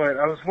 But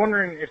I was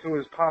wondering if it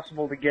was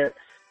possible to get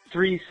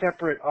 3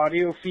 separate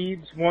audio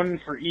feeds, one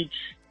for each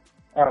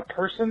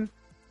person,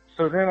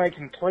 so then I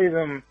can play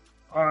them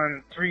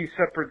on 3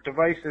 separate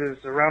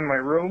devices around my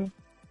room,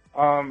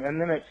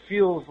 and then it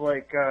feels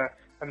like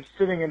I'm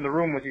sitting in the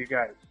room with you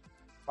guys.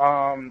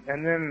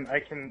 And then I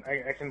can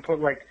put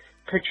like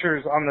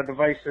pictures on the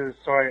devices,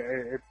 so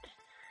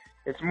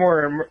it's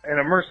more an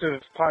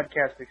immersive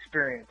podcast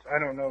experience. I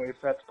don't know if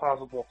that's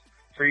possible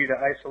for you to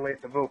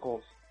isolate the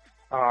vocals.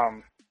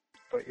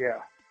 But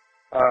yeah,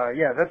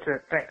 that's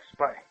it. Thanks.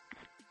 Bye.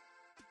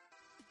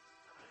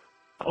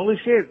 Holy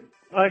shit.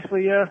 I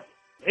actually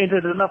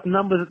entered enough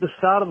numbers at the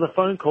start of the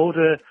phone call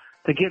to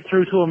get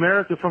through to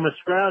America from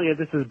Australia.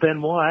 This is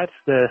Ben White,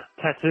 the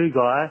tattoo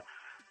guy.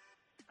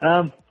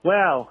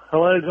 Wow.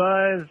 Hello,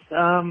 guys.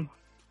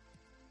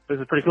 This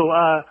is pretty cool.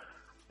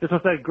 Just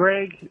want to say,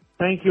 Greg,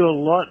 thank you a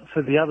lot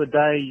for the other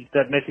day,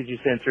 that message you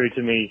sent through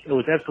to me. It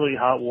was absolutely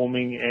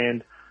heartwarming,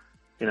 and,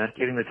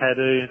 getting the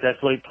tattoo, it's an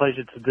absolute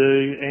pleasure to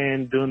do,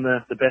 and doing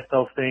the best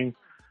of thing.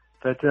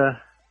 But,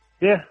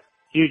 yeah,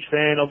 huge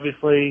fan,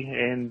 obviously,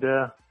 and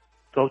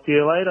talk to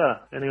you later.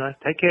 Anyway,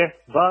 take care.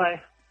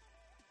 Bye.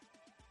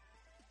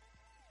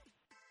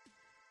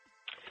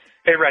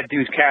 Hey, Rad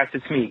Dudecast,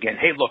 it's me again.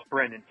 Hey, look,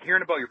 Brendan,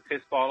 hearing about your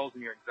piss bottles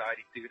and your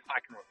anxiety, dude, I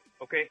can relate,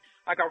 okay?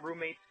 I got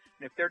roommates,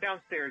 and if they're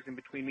downstairs in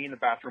between me and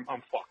the bathroom, I'm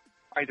fucked.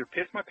 I either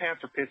piss my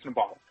pants or piss in a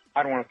bottle.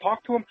 I don't want to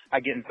talk to them.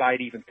 I get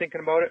anxiety even thinking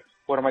about it.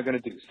 What am I going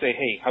to do? Say,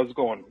 hey, how's it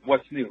going?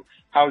 What's new?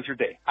 How's your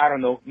day? I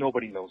don't know.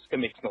 Nobody knows.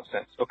 It makes no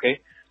sense, okay?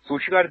 So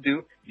what you got to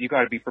do, you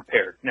got to be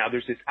prepared. Now,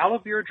 there's this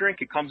aloe vera drink.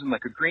 It comes in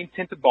like a green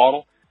tinted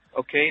bottle,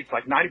 okay? It's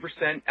like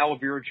 90%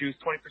 aloe vera juice,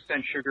 20%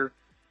 sugar.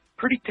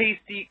 Pretty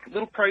tasty,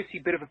 little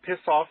pricey, bit of a piss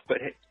off, but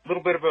a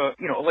little bit of a,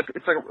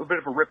 it's like a bit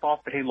of a rip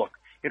off, but hey, look,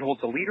 it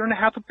holds 1.5 liters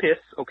of piss,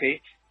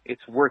 okay?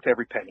 It's worth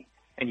every penny.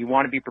 And you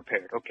want to be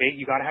prepared, okay?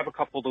 You got to have a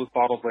couple of those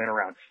bottles laying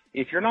around.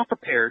 If you're not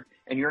prepared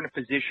and you're in a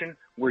position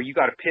where you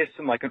got to piss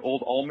in like an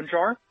old almond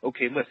jar,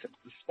 okay, listen,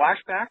 the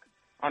splashback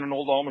on an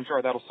old almond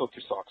jar, that'll soak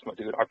your socks, my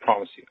dude. I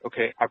promise you,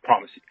 okay? I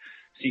promise you.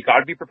 So you got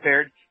to be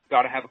prepared. You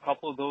got to have a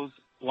couple of those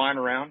lying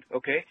around,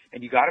 okay?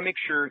 And you got to make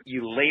sure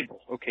you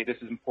label, okay? This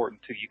is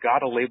important too. You got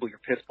to label your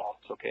piss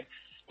bottles, okay?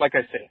 Like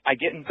I say, I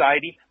get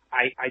anxiety.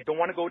 I don't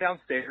want to go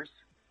downstairs,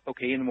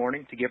 okay, in the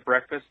morning to get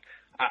breakfast.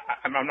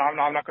 I'm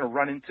not going to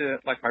run into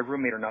like my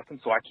roommate or nothing.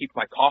 So I keep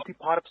my coffee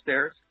pot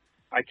upstairs.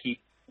 I keep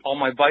all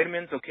my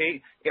vitamins,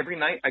 okay? Every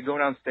night I go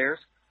downstairs.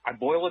 I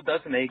boil a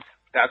dozen eggs.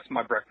 That's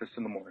my breakfast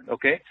in the morning,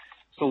 okay?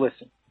 So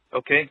listen,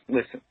 okay?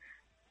 Listen.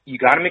 You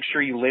got to make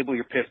sure you label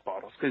your piss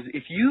bottles, because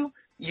if you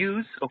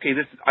use, okay,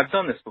 I've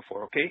done this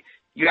before, okay?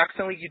 You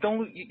accidentally, you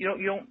don't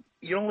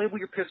label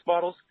your piss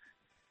bottles.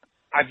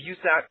 I've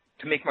used that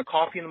to make my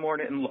coffee in the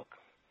morning, and look,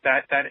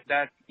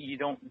 That you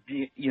don't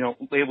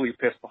label your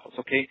piss bottles,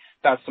 okay?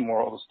 That's the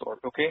moral of the story,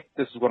 okay?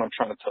 This is what I'm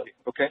trying to tell you,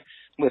 okay?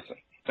 Listen,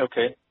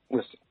 okay?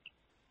 Listen.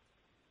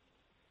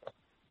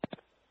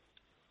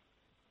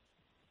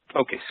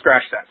 Okay,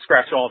 scratch that.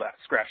 Scratch all that.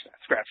 Scratch that.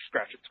 Scratch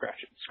it.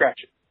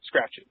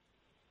 Scratch it.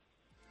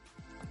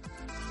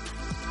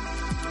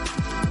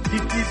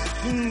 This is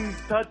King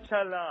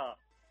T'Challa.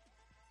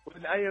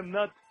 When I am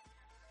not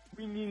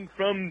swinging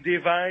from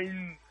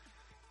divine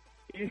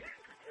in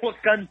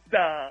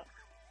Wakanda,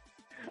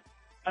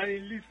 I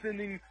am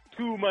listening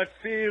to my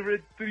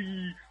favorite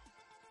 3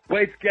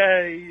 white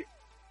guy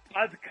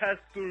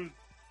podcasters,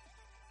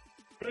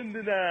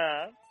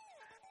 Brandana,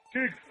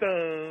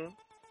 Trickster,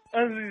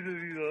 and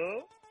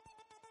Lisa,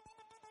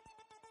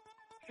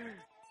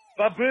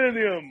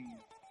 Vibranium,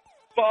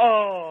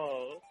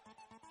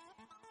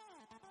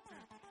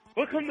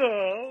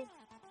 Wakanda,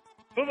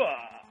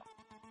 bye-bye.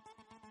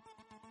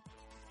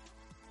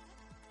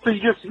 So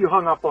you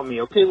hung up on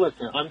me, okay?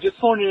 Listen, I'm just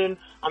phoning in.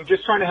 I'm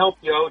just trying to help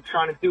you out,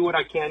 trying to do what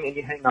I can, and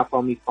you hang up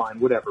on me, fine,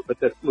 whatever.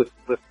 But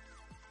listen.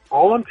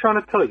 All I'm trying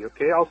to tell you,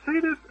 okay? I'll say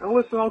this, and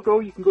listen, I'll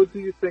go. You can go do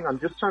your thing. I'm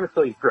just trying to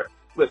tell you, Chris.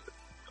 Listen,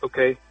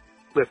 okay?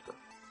 Listen.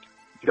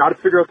 You got to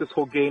figure out this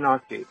whole gay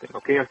not gay thing,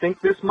 okay? I think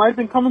this might have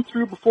been coming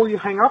through before you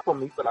hang up on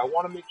me, but I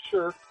want to make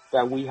sure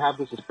that we have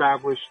this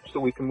established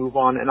so we can move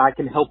on, and I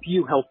can help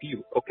you,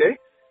 okay?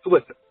 So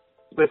listen.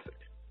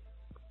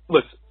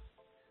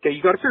 Okay,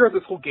 you gotta figure out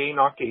this whole gay,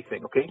 not gay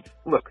thing, okay?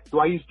 Look, do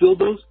I use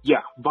dildos?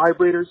 Yeah.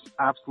 Vibrators?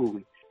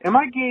 Absolutely. Am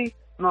I gay?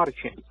 Not a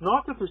chance.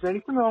 Not that there's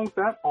anything wrong with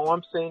that. All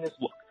I'm saying is,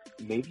 look,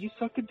 maybe you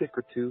suck a dick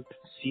or two,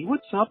 see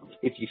what's up.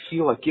 If you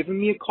feel like giving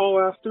me a call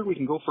after, we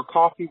can go for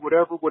coffee,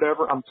 whatever.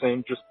 I'm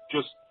saying just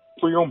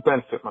for your own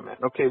benefit, my man.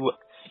 Okay,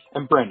 look.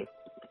 And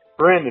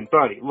Brandon,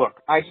 buddy,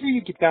 look, I hear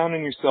you get down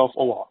on yourself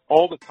a lot,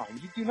 all the time.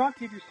 You do not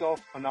give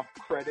yourself enough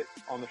credit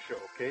on the show,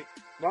 okay?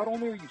 Not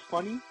only are you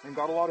funny and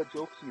got a lot of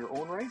jokes in your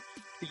own right,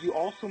 but you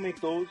also make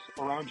those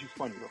around you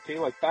funny, okay?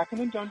 Like back in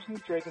the Dungeons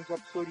 & Dragons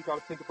episode, you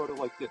gotta think about it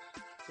like this.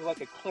 You're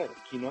like a cleric,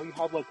 you know? You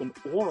have like an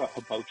aura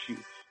about you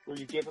where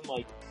you're given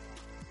like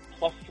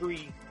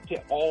 +3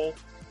 to all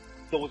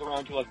those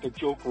around you, like their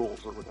joke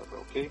rolls or whatever,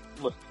 okay?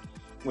 Look,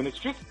 when it's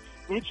just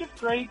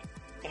Greg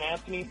and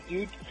Anthony,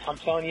 dude, I'm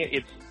telling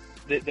you,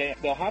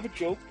 they'll have a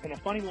joke and a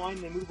funny line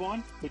and they move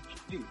on, but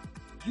dude,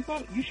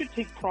 you should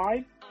take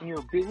pride in your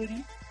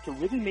ability to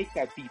really make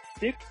that beat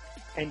stick,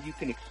 and you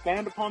can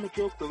expand upon the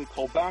joke, really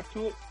call back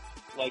to it,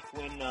 like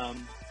when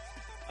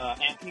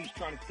Anthony's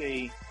trying to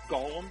say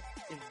Gollum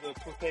is the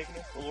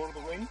protagonist of Lord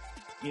of the Rings,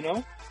 you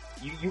know?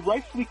 You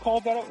rightfully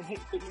called that out, and hey,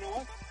 but you know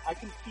what? I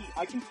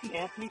can see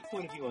Anthony's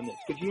point of view on this,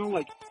 because you know,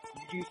 like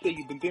you say,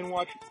 you've been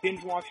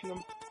binge watching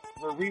them,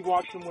 or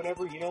rewatching them,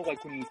 whatever. You know,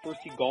 like when you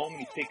first see Gollum and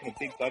he's taking a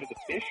big bite of the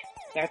fish.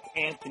 That's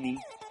Anthony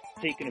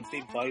taking a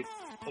big bite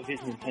of his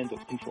Nintendo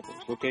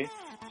controllers. Okay,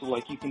 so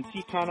like you can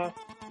see kind of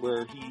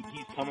where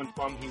he's coming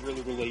from. He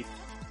really relates.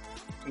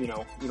 You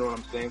know what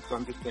I'm saying. So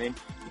I'm just saying,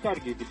 you got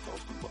to give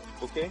yourself some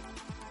love. Okay.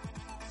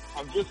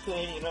 I'm just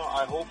saying, you know,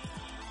 I hope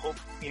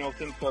you know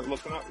things start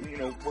looking up, you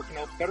know, working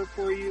out better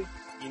for you.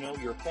 You know,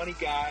 you're a funny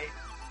guy.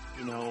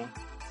 You know,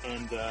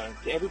 and to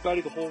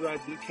everybody, the whole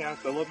Rad Blue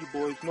cast, I love you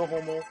boys. No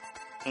homo.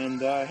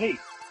 And hey,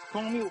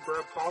 call me, we'll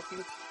grab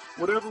coffee,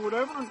 whatever,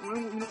 and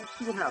we'll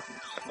see what happens.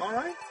 All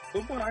right,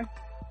 bye.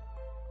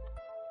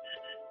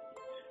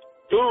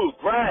 Dude,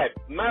 Brad,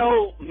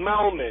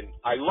 Melman,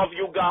 I love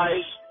you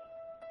guys.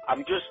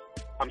 I'm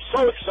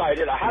so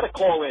excited. I had to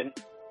call in.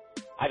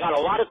 I got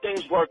a lot of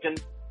things working.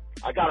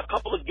 I got a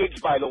couple of gigs,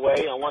 by the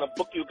way. I want to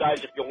book you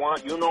guys if you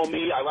want. You know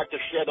me. I like to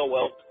share the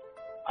wealth.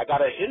 I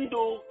got a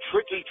Hindu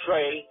tricky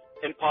tray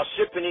in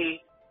Parsippany.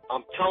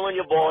 I'm telling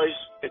you, boys,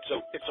 it's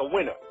a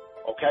winner.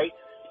 Okay?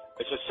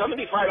 It's a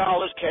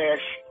 $75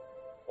 cash.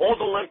 All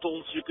the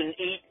lentils you can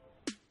eat.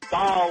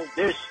 Dal,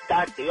 this,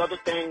 that, the other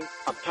thing.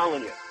 I'm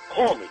telling you.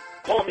 Call me.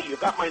 You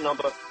got my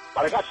number.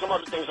 But I got some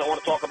other things I want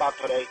to talk about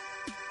today.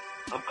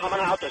 I'm coming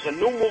out. There's a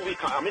new movie.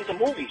 I'm into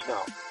movies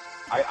now.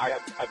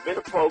 I've been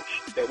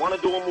approached. They want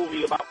to do a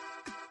movie about...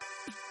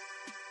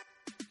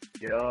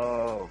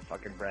 Yo,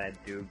 fucking Brad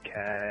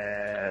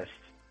Dudecast.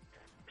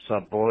 What's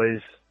up,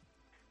 boys?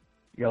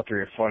 Y'all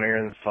three are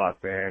funnier than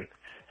fuck, man.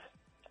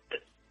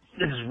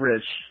 This is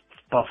Rich,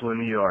 Buffalo,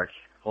 New York,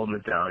 holding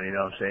it down, you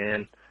know what I'm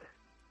saying?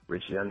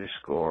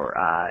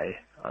 Richie_I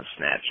on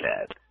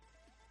Snapchat.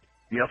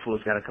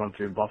 Buffalo's gotta come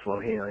through Buffalo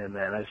Helium,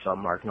 man. I saw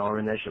Mark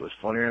Norman, that shit was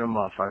funnier than a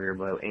motherfucker,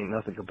 but ain't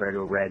nothing compared to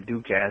a Rad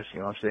Dudecast, you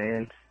know what I'm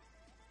saying?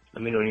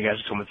 Let me know when you guys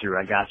are coming through.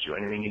 I got you,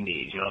 anything you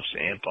need, you know what I'm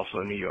saying?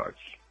 Buffalo, New York.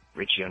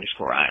 Richie_I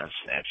on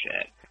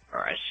Snapchat.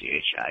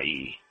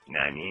 RICHIE, you know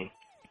what I mean?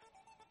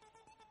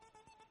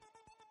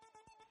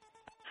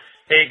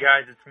 Hey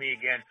guys, it's me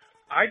again.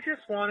 I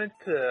just wanted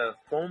to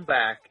phone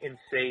back and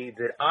say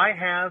that I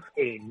have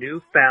a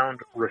newfound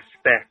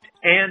respect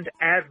and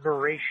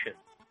admiration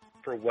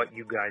for what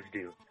you guys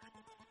do.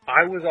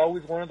 I was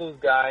always one of those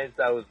guys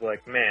that was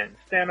like, man,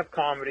 stand-up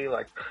comedy,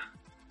 like,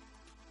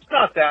 it's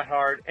not that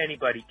hard.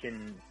 Anybody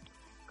can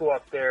go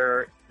up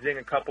there, zing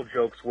a couple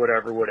jokes,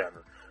 whatever.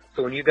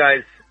 So when you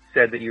guys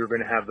said that you were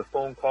going to have the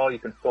phone call. You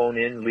can phone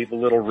in, leave a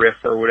little riff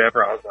or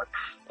whatever. I was like,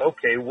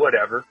 okay,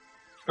 whatever.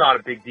 It's not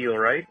a big deal,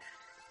 right?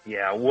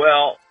 Yeah,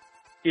 well,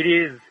 it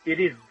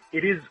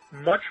is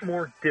much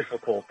more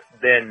difficult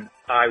than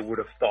I would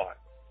have thought.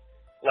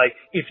 Like,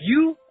 if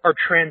you are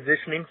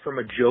transitioning from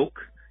a joke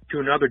to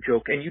another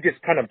joke and you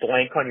just kind of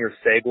blank on your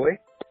segue,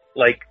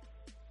 like,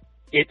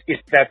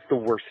 that's the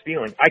worst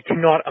feeling. I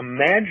cannot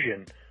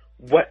imagine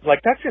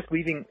that's just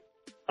leaving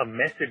a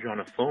message on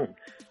a phone.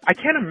 I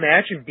can't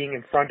imagine being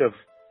in front of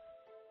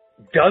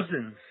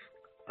dozens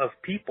of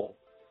people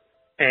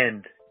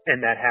and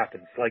that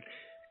happens. Like,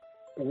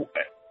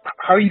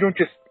 how you don't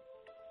just,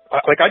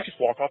 I just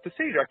walk off the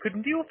stage. I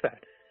couldn't deal with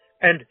that.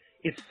 And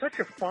it's such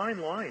a fine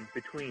line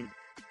between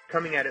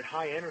coming at it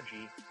high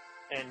energy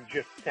and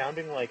just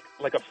sounding like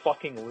a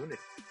fucking lunatic.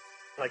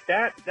 Like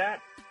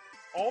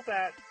all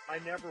that I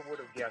never would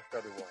have guessed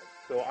otherwise.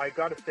 So I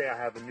gotta say I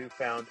have a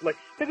newfound, cause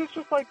it's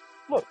just like,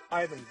 look,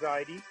 I have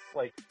anxiety,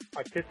 like,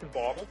 I piss in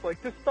bottles,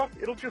 like, this stuff,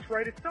 it'll just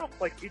write itself.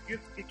 Like,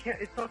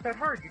 it's not that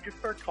hard. You just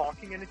start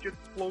talking and it just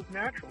flows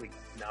naturally.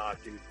 Nah,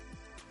 dude.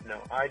 No,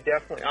 I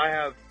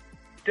have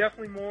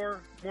definitely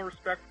more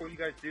respect for what you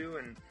guys do,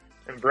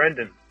 and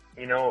Brendan,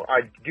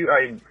 I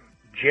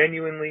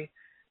genuinely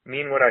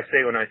mean what I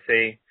say when I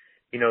say,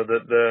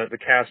 the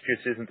cast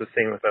just isn't the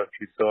same without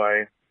you. So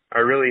I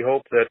really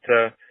hope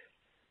that,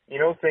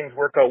 things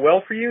work out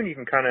well for you and you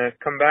can kind of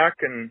come back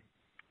and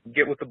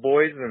get with the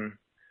boys and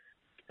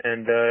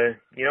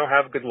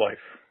have a good life.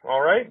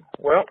 All right?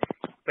 Well,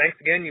 thanks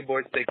again. You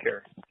boys take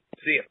care.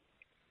 See ya.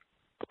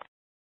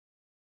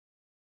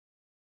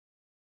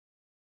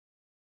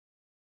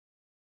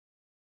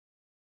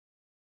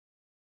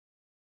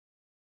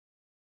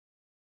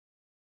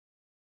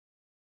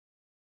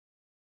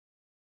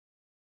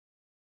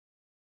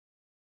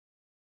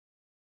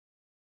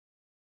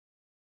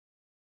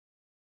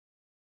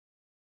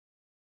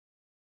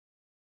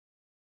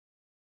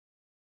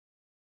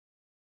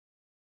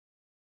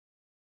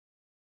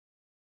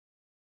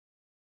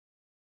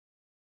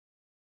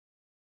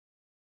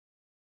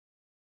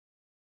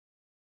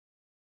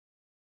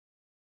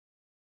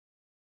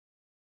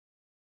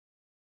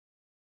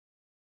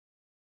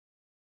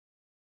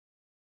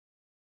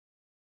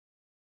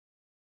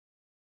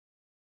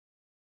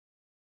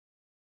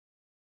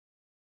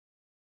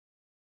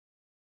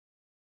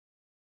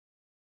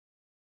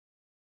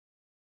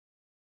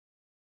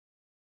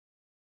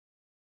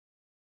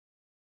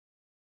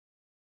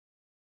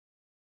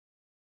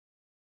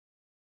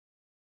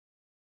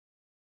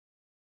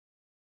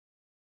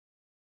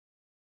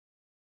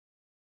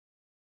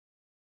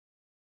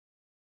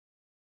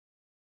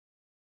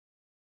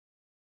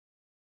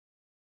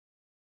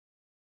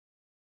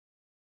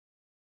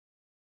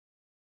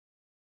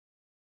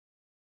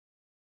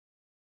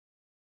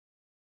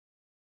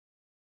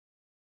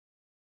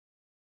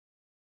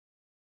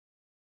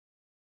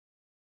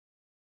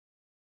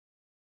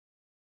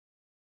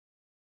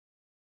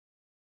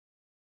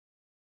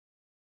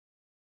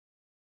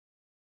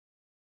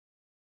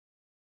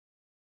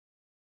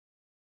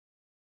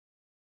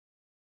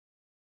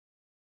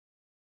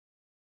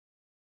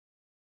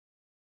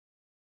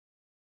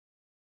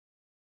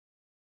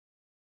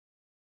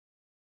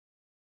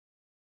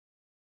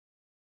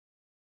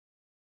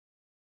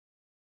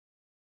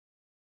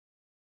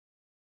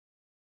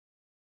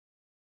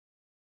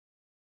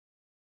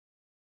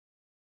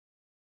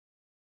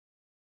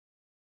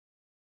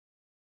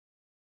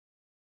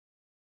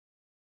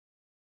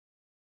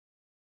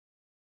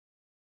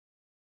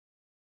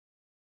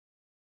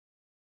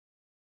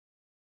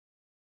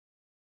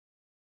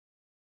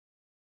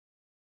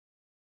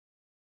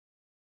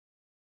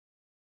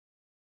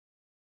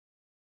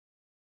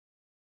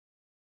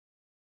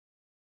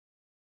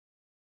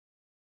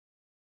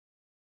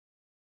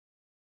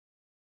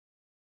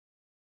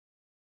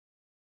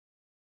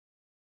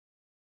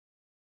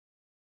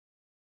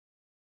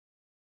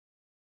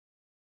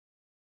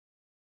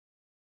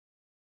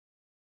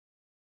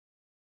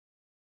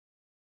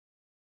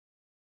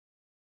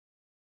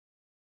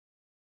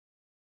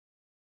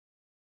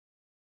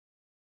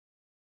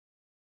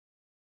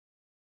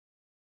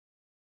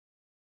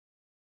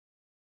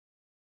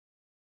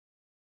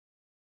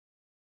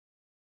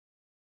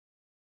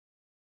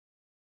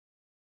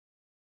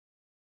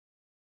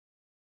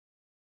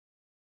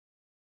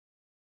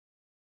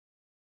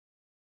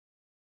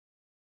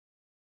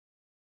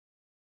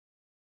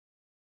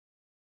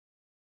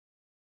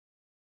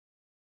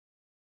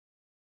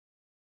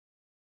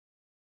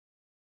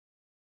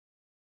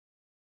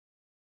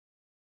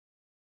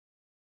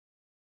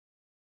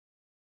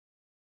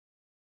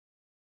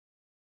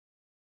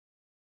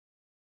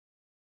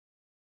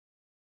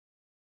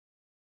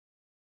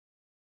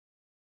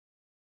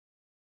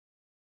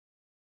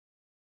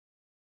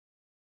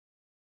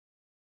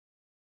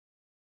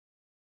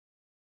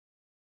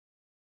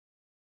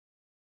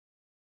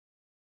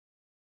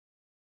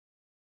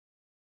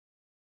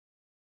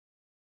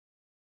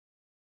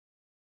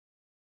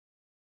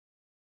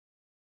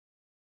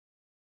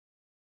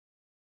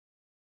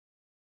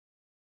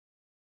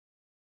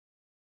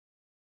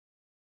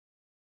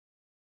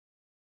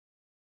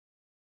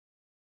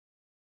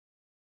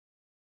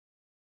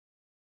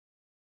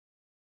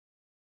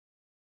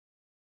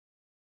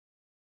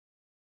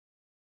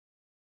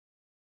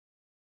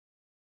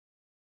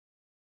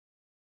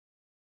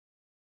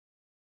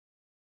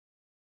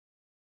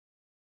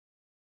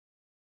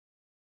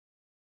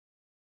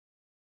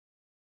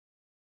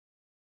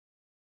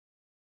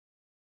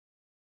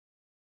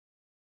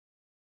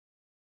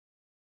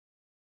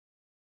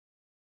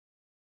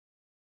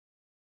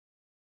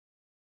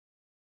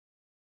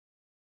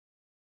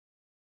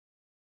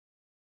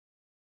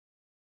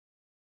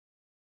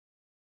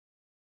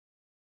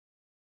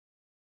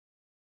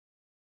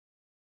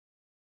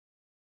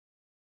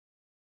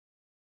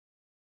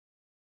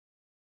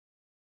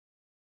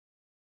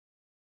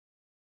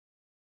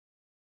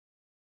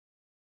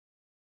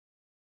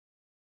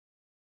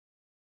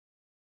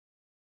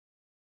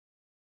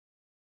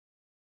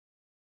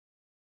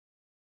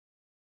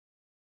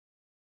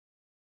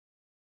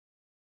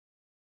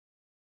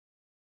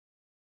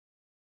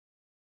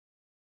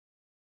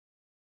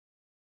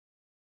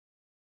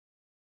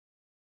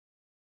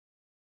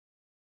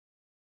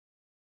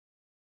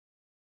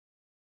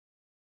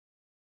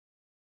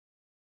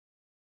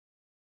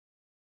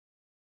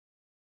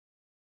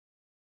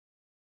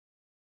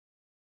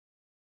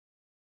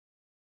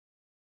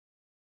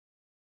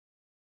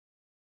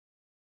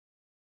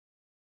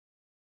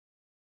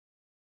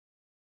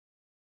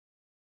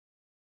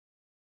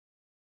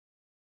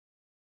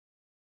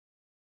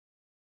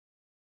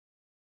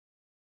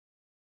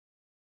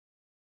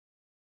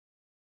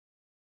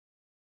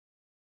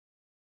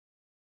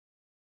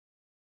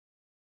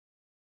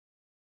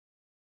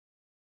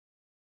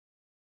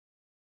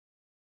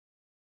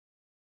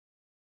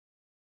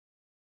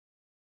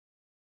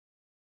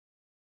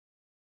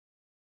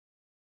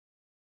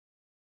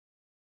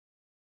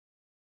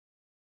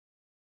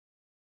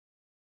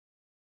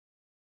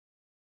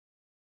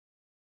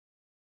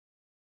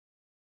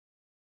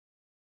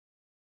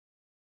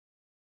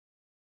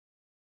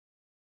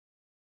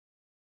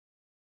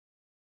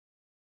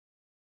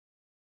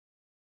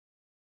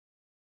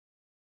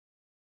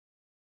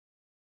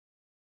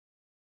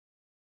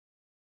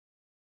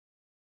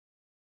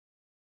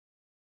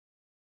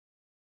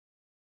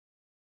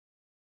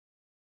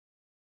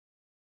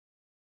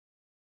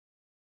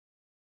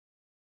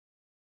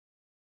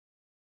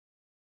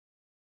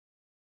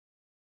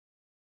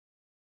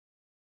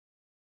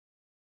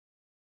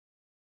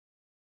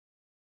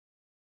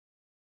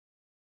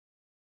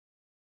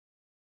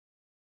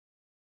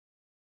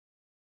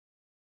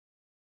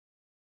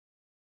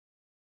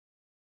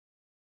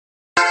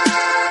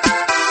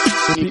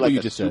 what like you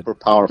a just said. super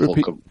powerful.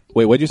 Repeat.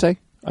 Wait, what did you say?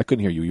 I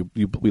couldn't hear you.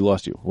 We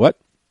lost you. What?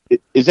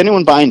 Is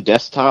anyone buying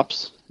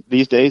desktops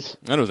these days?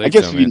 I don't think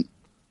so, man.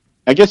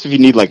 I guess if you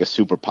need like a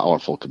super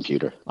powerful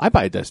computer. I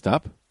buy a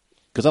desktop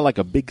because I like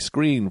a big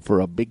screen for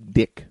a big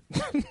dick.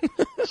 Hey,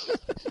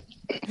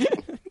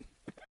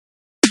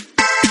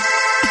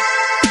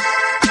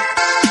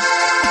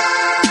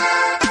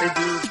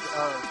 dude,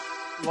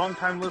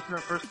 long-time listener,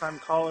 first-time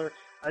caller.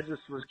 I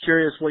just was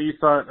curious what you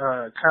thought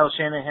Kyle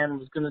Shanahan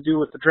was going to do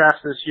with the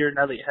draft this year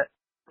now that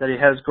he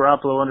has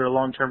Garoppolo under a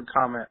long-term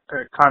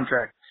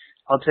contract.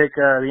 I'll take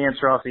the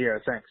answer off the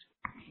air. Thanks.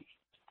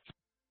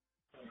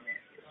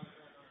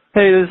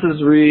 Hey, this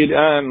is Reed.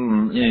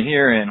 I'm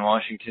here in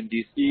Washington,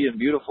 D.C. in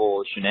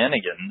beautiful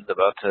Shenanigans,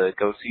 about to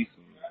go see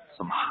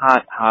some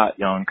hot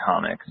young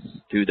comics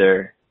do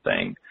their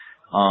thing.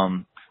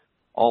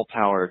 All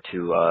power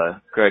to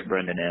Greg,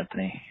 Brendan,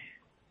 Anthony.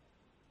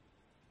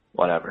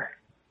 Whatever.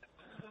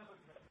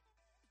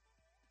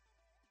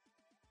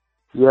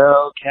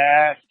 Yo,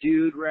 Cass,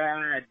 dude,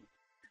 rad.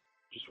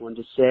 Just wanted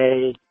to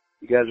say,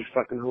 you guys are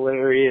fucking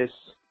hilarious.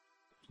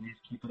 Please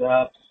keep it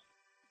up.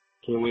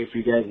 Can't wait for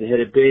you guys to hit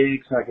it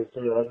big so I can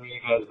say I love you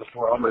guys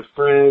before all my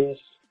friends.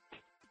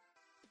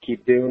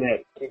 Keep doing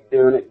it. Keep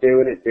doing it.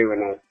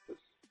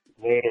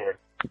 Later.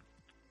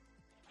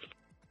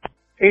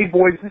 Hey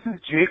boys, this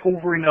is Jake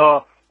over in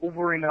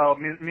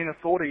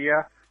Minnesota.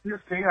 Yeah,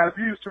 just saying, I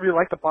used to really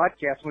like the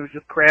podcast when it was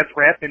just Krabs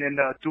rapping and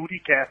Duty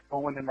Cast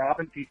going and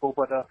robbing people.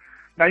 But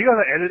now you guys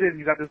are edited and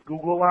you got this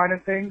Google line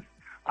and things.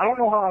 I don't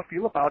know how I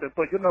feel about it,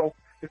 but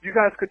if you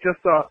guys could just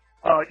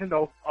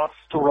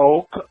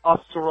stroke,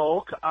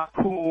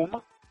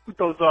 boom,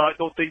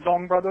 those Ding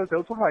Dong Brothers,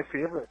 those were my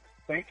favorites.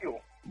 Thank you.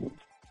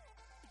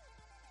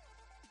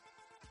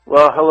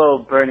 Well,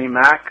 hello, Bernie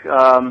Mac.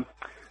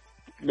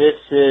 This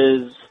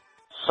is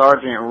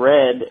Sergeant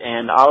Red,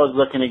 and I was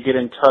looking to get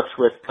in touch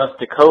with Gus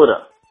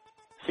Dakota.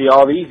 See,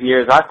 all these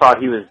years I thought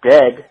he was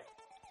dead,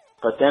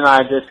 but then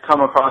I just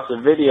come across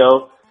a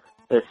video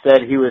that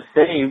said he was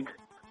saved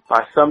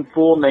by some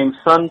fool named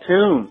Sun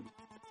Tune.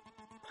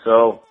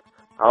 So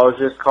I was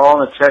just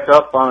calling to check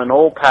up on an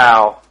old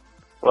pal.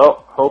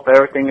 Well, hope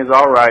everything is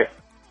all right.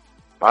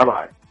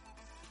 Bye-bye.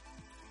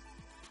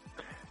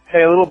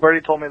 Hey, little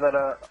birdie told me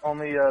that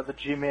only the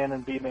G-Man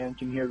and B-Man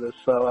can hear this,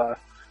 so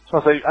I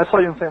say, I saw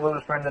you in St.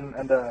 Louis, Brendan,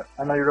 and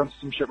I know you're doing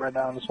some shit right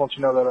now, and just want you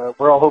to know that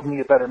we're all hoping you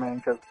get better, man,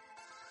 because,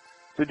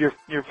 dude,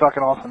 you're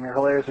fucking awesome. You're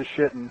hilarious as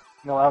shit, and,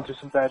 I went through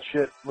some bad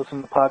shit,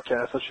 listening to the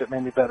podcast, that shit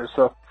made me better,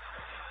 so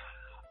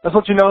I just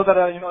want you to know that,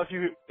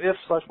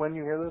 if/when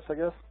you hear this, I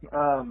guess,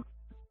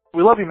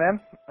 we love you, man.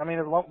 I mean,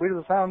 as weird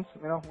as it sounds,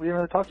 we didn't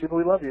really talk to you, but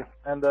we love you,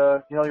 and,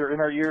 you're in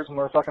our ears when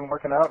we're fucking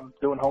working out and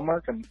doing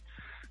homework, and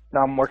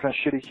now I'm working a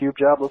shitty cube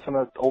job,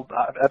 listening to old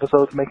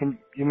episodes, making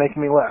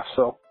me laugh,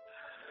 so.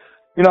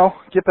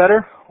 Get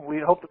better. We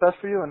hope the best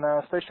for you, and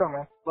stay strong,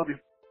 man. Love you.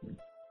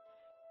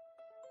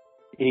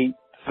 Eat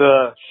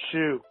the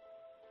shoe.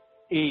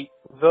 Eat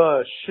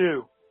the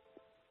shoe.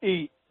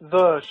 Eat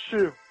the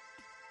shoe.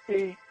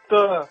 Eat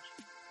the...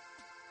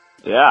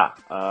 Yeah,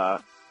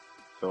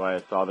 so I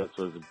saw this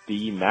was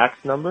B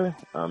Mac's number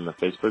on the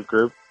Facebook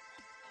group.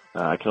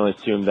 I can only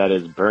assume that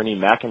is Bernie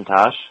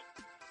McIntosh.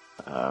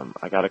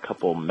 I got a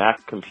couple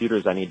Mac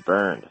computers I need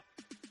burned.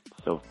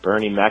 So if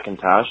Bernie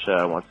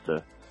McIntosh wants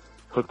to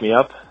hook me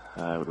up,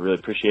 I would really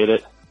appreciate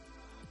it.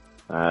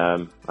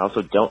 I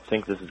also don't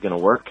think this is going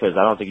to work because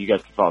I don't think you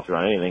guys can follow through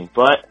on anything,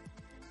 but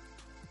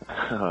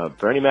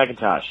Bernie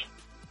McIntosh,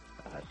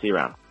 see you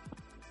around.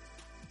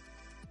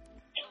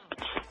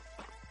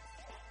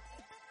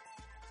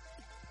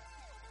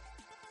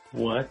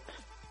 What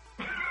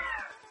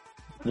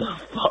the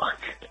fuck?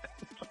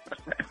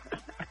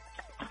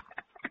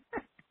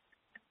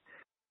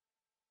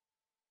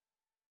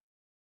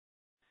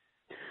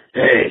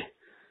 Hey,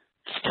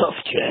 Stuff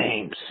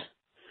James.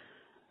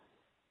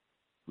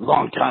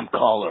 Long-time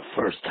caller,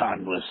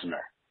 first-time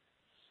listener.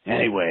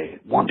 Anyway,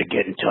 wanted to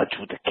get in touch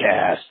with the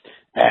cast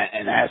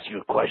and ask you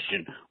a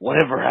question.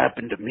 Whatever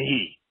happened to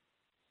me?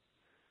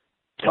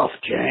 Tough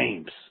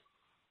James.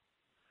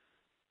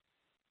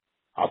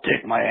 I'll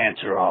take my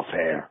answer off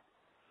air.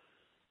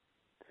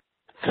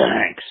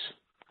 Thanks.